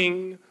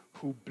king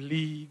who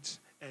bleeds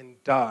and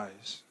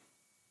dies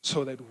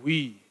so that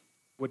we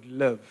would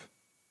live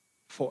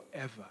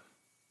forever.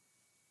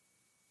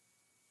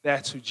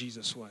 That's who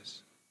Jesus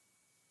was.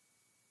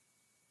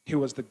 He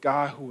was the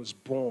guy who was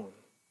born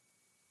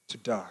to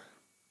die.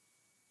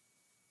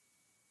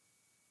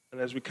 And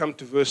as we come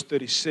to verse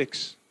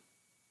 36,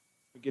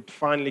 we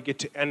finally get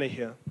to Anna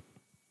here.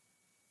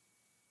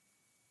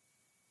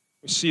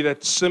 We see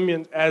that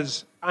Simeon,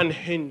 as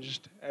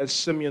unhinged as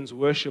Simeon's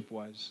worship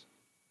was,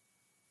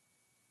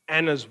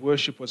 Anna's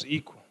worship was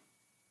equal.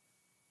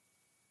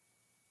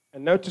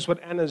 And notice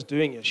what Anna's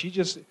doing here.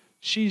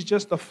 She's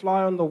just a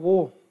fly on the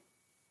wall.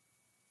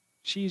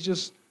 She's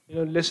just,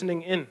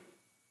 listening in,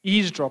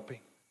 eavesdropping.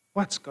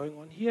 What's going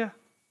on here?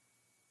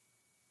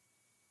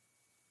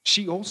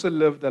 She also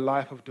lived a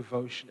life of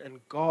devotion,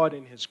 and God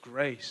in His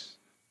grace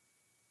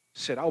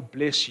said, I'll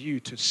bless you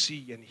to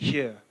see and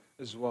hear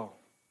as well.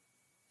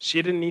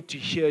 She didn't need to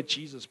hear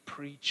Jesus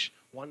preach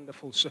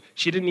wonderful.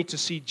 She didn't need to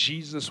see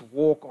Jesus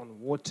walk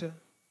on water.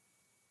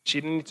 She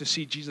didn't need to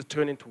see Jesus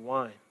turn into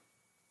wine.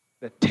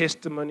 The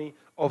testimony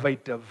of a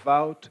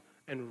devout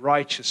and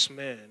righteous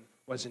man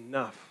was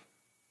enough.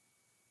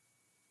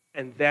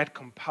 And that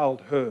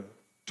compelled her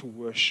to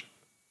worship.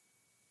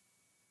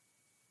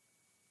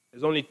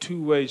 There's only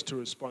two ways to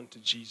respond to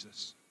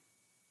Jesus.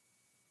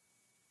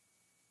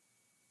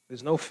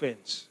 There's no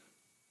fence.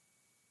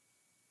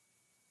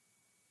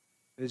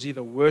 There's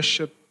either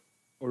worship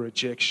or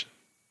rejection.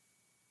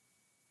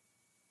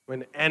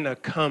 When Anna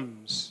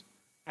comes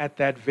at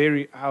that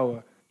very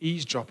hour,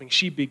 eavesdropping,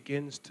 she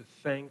begins to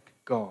thank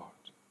God.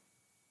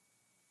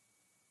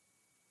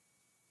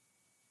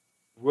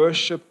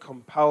 Worship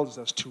compels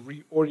us to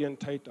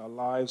reorientate our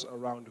lives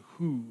around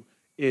who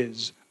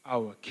is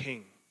our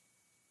King.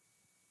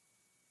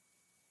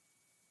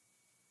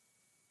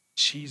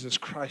 Jesus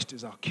Christ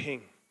is our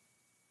King.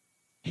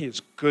 He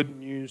is good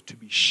news to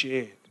be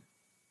shared.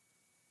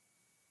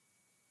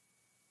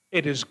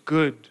 It is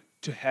good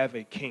to have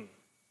a king.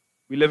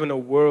 We live in a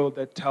world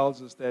that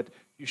tells us that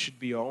you should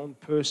be your own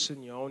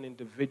person, your own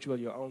individual,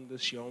 your own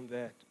this, your own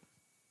that.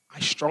 I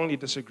strongly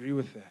disagree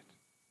with that.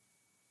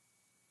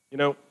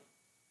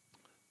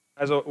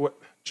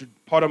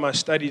 Part of my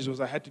studies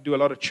was I had to do a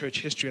lot of church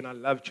history, and I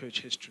love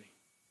church history.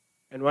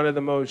 And one of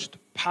the most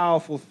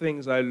powerful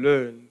things I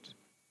learned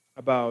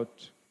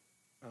about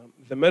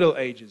the Middle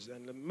Ages,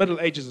 and the Middle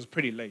Ages is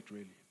pretty late,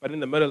 really, but in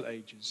the Middle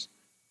Ages,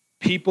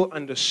 people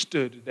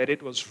understood that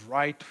it was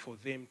right for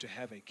them to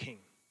have a king.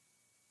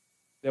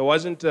 There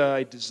wasn't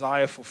a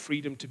desire for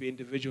freedom to be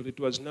individual.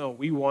 It was, no,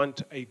 we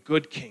want a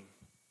good king.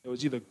 There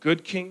was either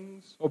good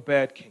kings or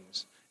bad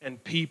kings,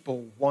 and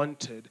people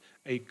wanted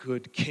a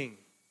good king.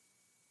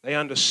 They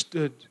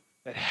understood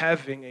that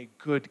having a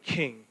good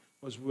king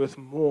was worth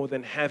more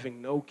than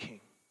having no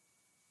king.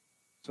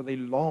 So they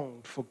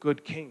longed for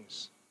good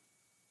kings.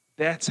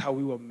 That's how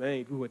we were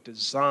made. We were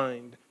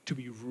designed to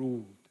be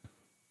ruled.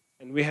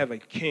 And we have a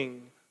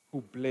king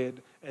who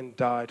bled and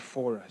died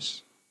for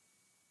us.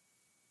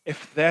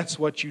 If that's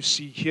what you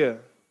see here,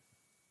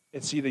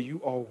 it's either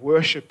you are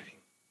worshiping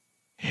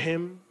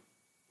Him,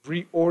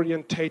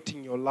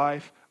 reorientating your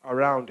life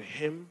around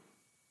Him,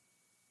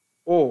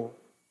 or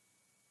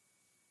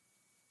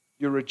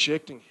you're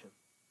rejecting Him.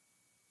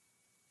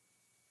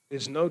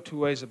 There's no two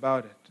ways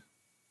about it.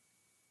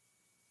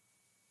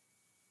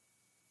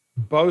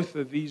 both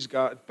of these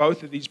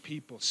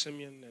people,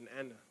 Simeon and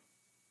Anna,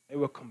 they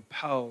were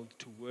compelled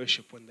to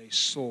worship when they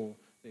saw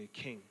their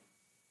king.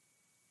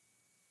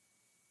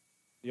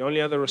 The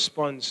only other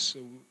response,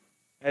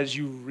 as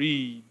you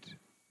read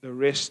the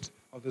rest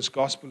of this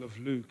Gospel of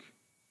Luke,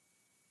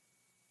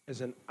 is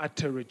an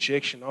utter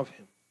rejection of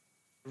him.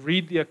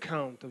 Read the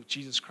account of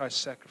Jesus Christ's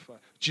sacrifice,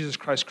 Jesus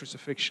Christ's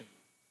crucifixion.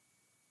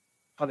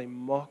 How they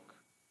mock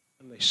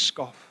and they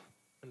scoff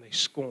and they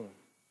scorn.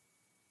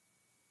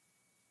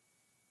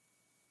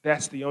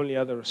 That's the only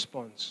other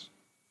response.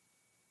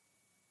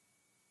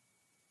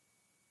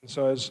 And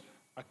so as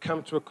I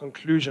come to a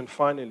conclusion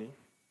finally,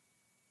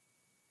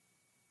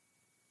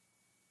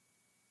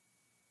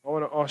 I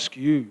want to ask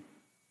you,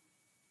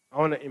 I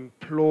want to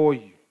implore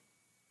you,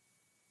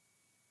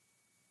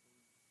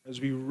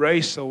 as we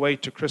race away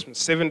to Christmas,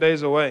 7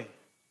 days away,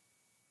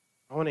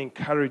 I want to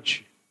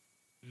encourage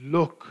you.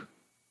 Look.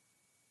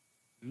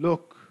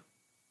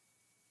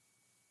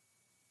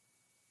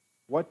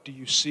 What do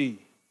you see?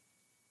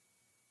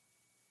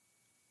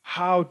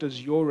 How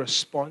does your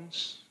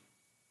response,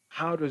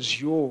 how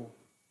does your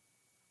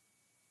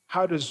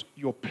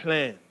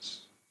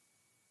plans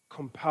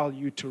compel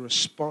you to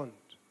respond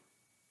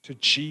to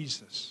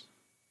Jesus?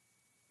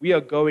 We are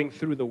going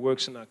through the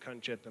works in our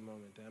country at the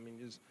moment. I mean,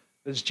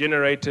 this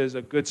generator is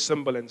a good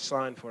symbol and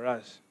sign for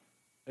us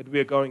that we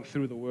are going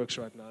through the works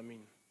right now. I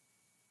mean,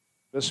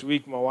 this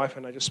week my wife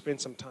and I just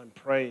spent some time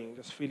praying,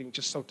 just feeling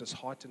just so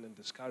disheartened and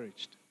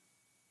discouraged.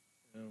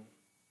 You know,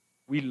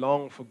 we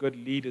long for good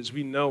leaders.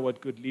 We know what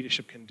good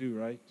leadership can do,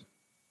 right?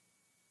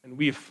 And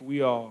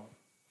we are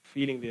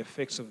feeling the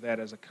effects of that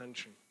as a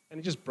country. And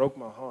it just broke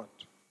my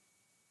heart.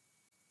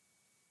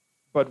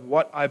 But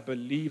what I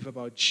believe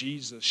about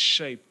Jesus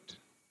shaped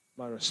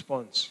my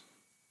response.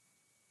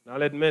 And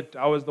I'll admit,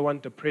 I was the one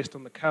depressed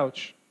on the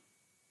couch,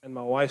 and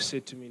my wife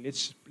said to me,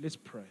 let's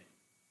pray.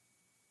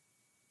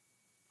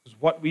 Because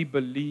what we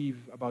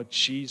believe about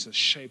Jesus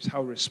shapes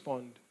how we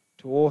respond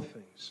to all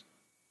things.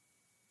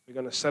 We're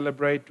going to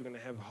celebrate, we're going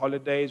to have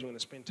holidays, we're going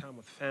to spend time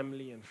with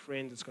family and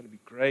friends. It's going to be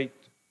great.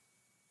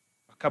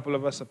 A couple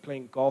of us are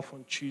playing golf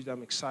on Tuesday.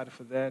 I'm excited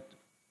for that.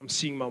 I'm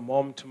seeing my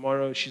mom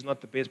tomorrow. She's not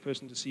the best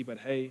person to see, but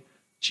hey,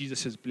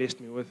 Jesus has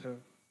blessed me with her.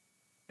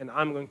 And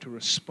I'm going to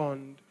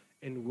respond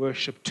in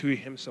worship to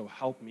him, so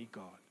help me,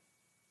 God.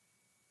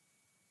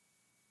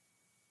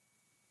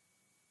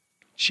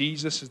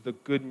 Jesus is the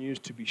good news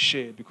to be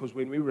shared, because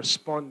when we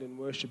respond in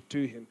worship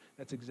to him,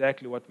 that's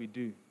exactly what we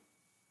do.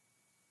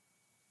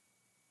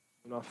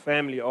 When our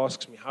family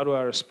asks me, how do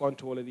I respond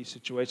to all of these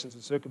situations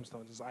and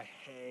circumstances? I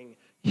hang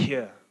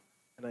here.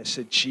 And I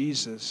said,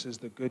 Jesus is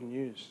the good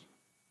news.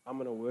 I'm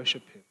going to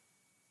worship him,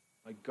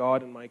 my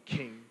God and my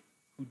King,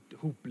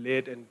 who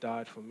bled and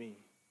died for me.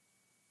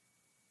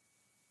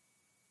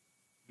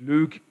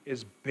 Luke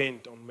is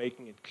bent on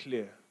making it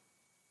clear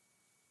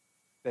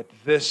that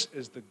this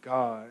is the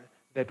guy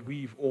that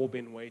we've all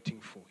been waiting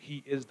for.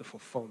 He is the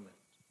fulfillment.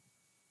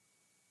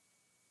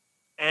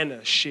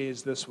 Anna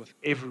shares this with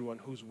everyone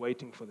who's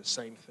waiting for the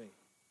same thing.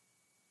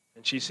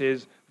 And she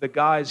says, the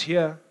guy is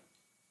here.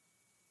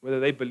 Whether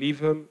they believe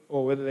him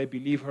or whether they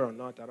believe her or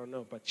not, I don't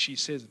know. But she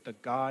says that the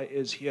guy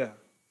is here.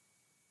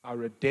 Our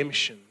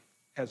redemption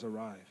has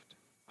arrived.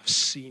 I've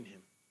seen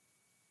him.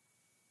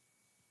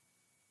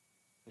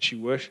 And she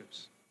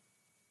worships.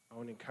 I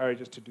want to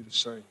encourage us to do the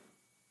same.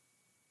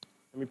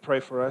 Let me pray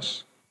for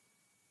us.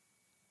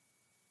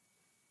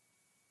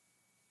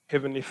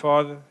 Heavenly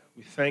Father,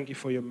 we thank you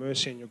for your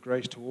mercy and your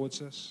grace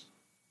towards us.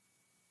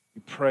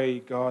 We pray,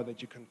 God,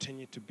 that you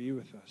continue to be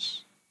with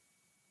us.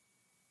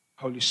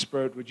 Holy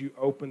Spirit, would you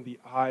open the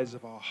eyes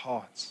of our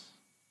hearts?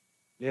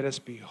 Let us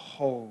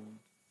behold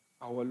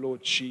our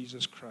Lord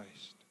Jesus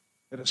Christ.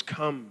 Let us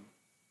come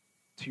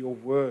to your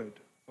word,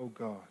 O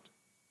God.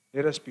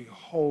 Let us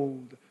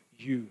behold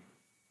you.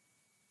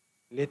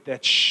 Let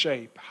that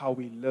shape how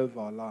we live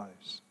our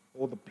lives.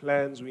 All the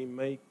plans we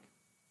make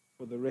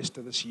for the rest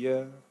of this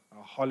year,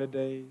 our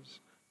holidays,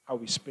 how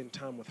we spend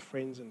time with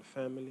friends and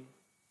family.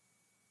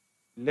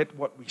 Let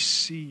what we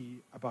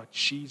see about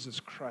Jesus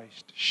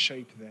Christ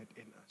shape that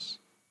in us.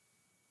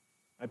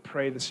 I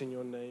pray this in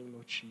your name,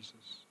 Lord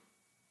Jesus.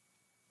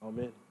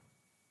 Amen.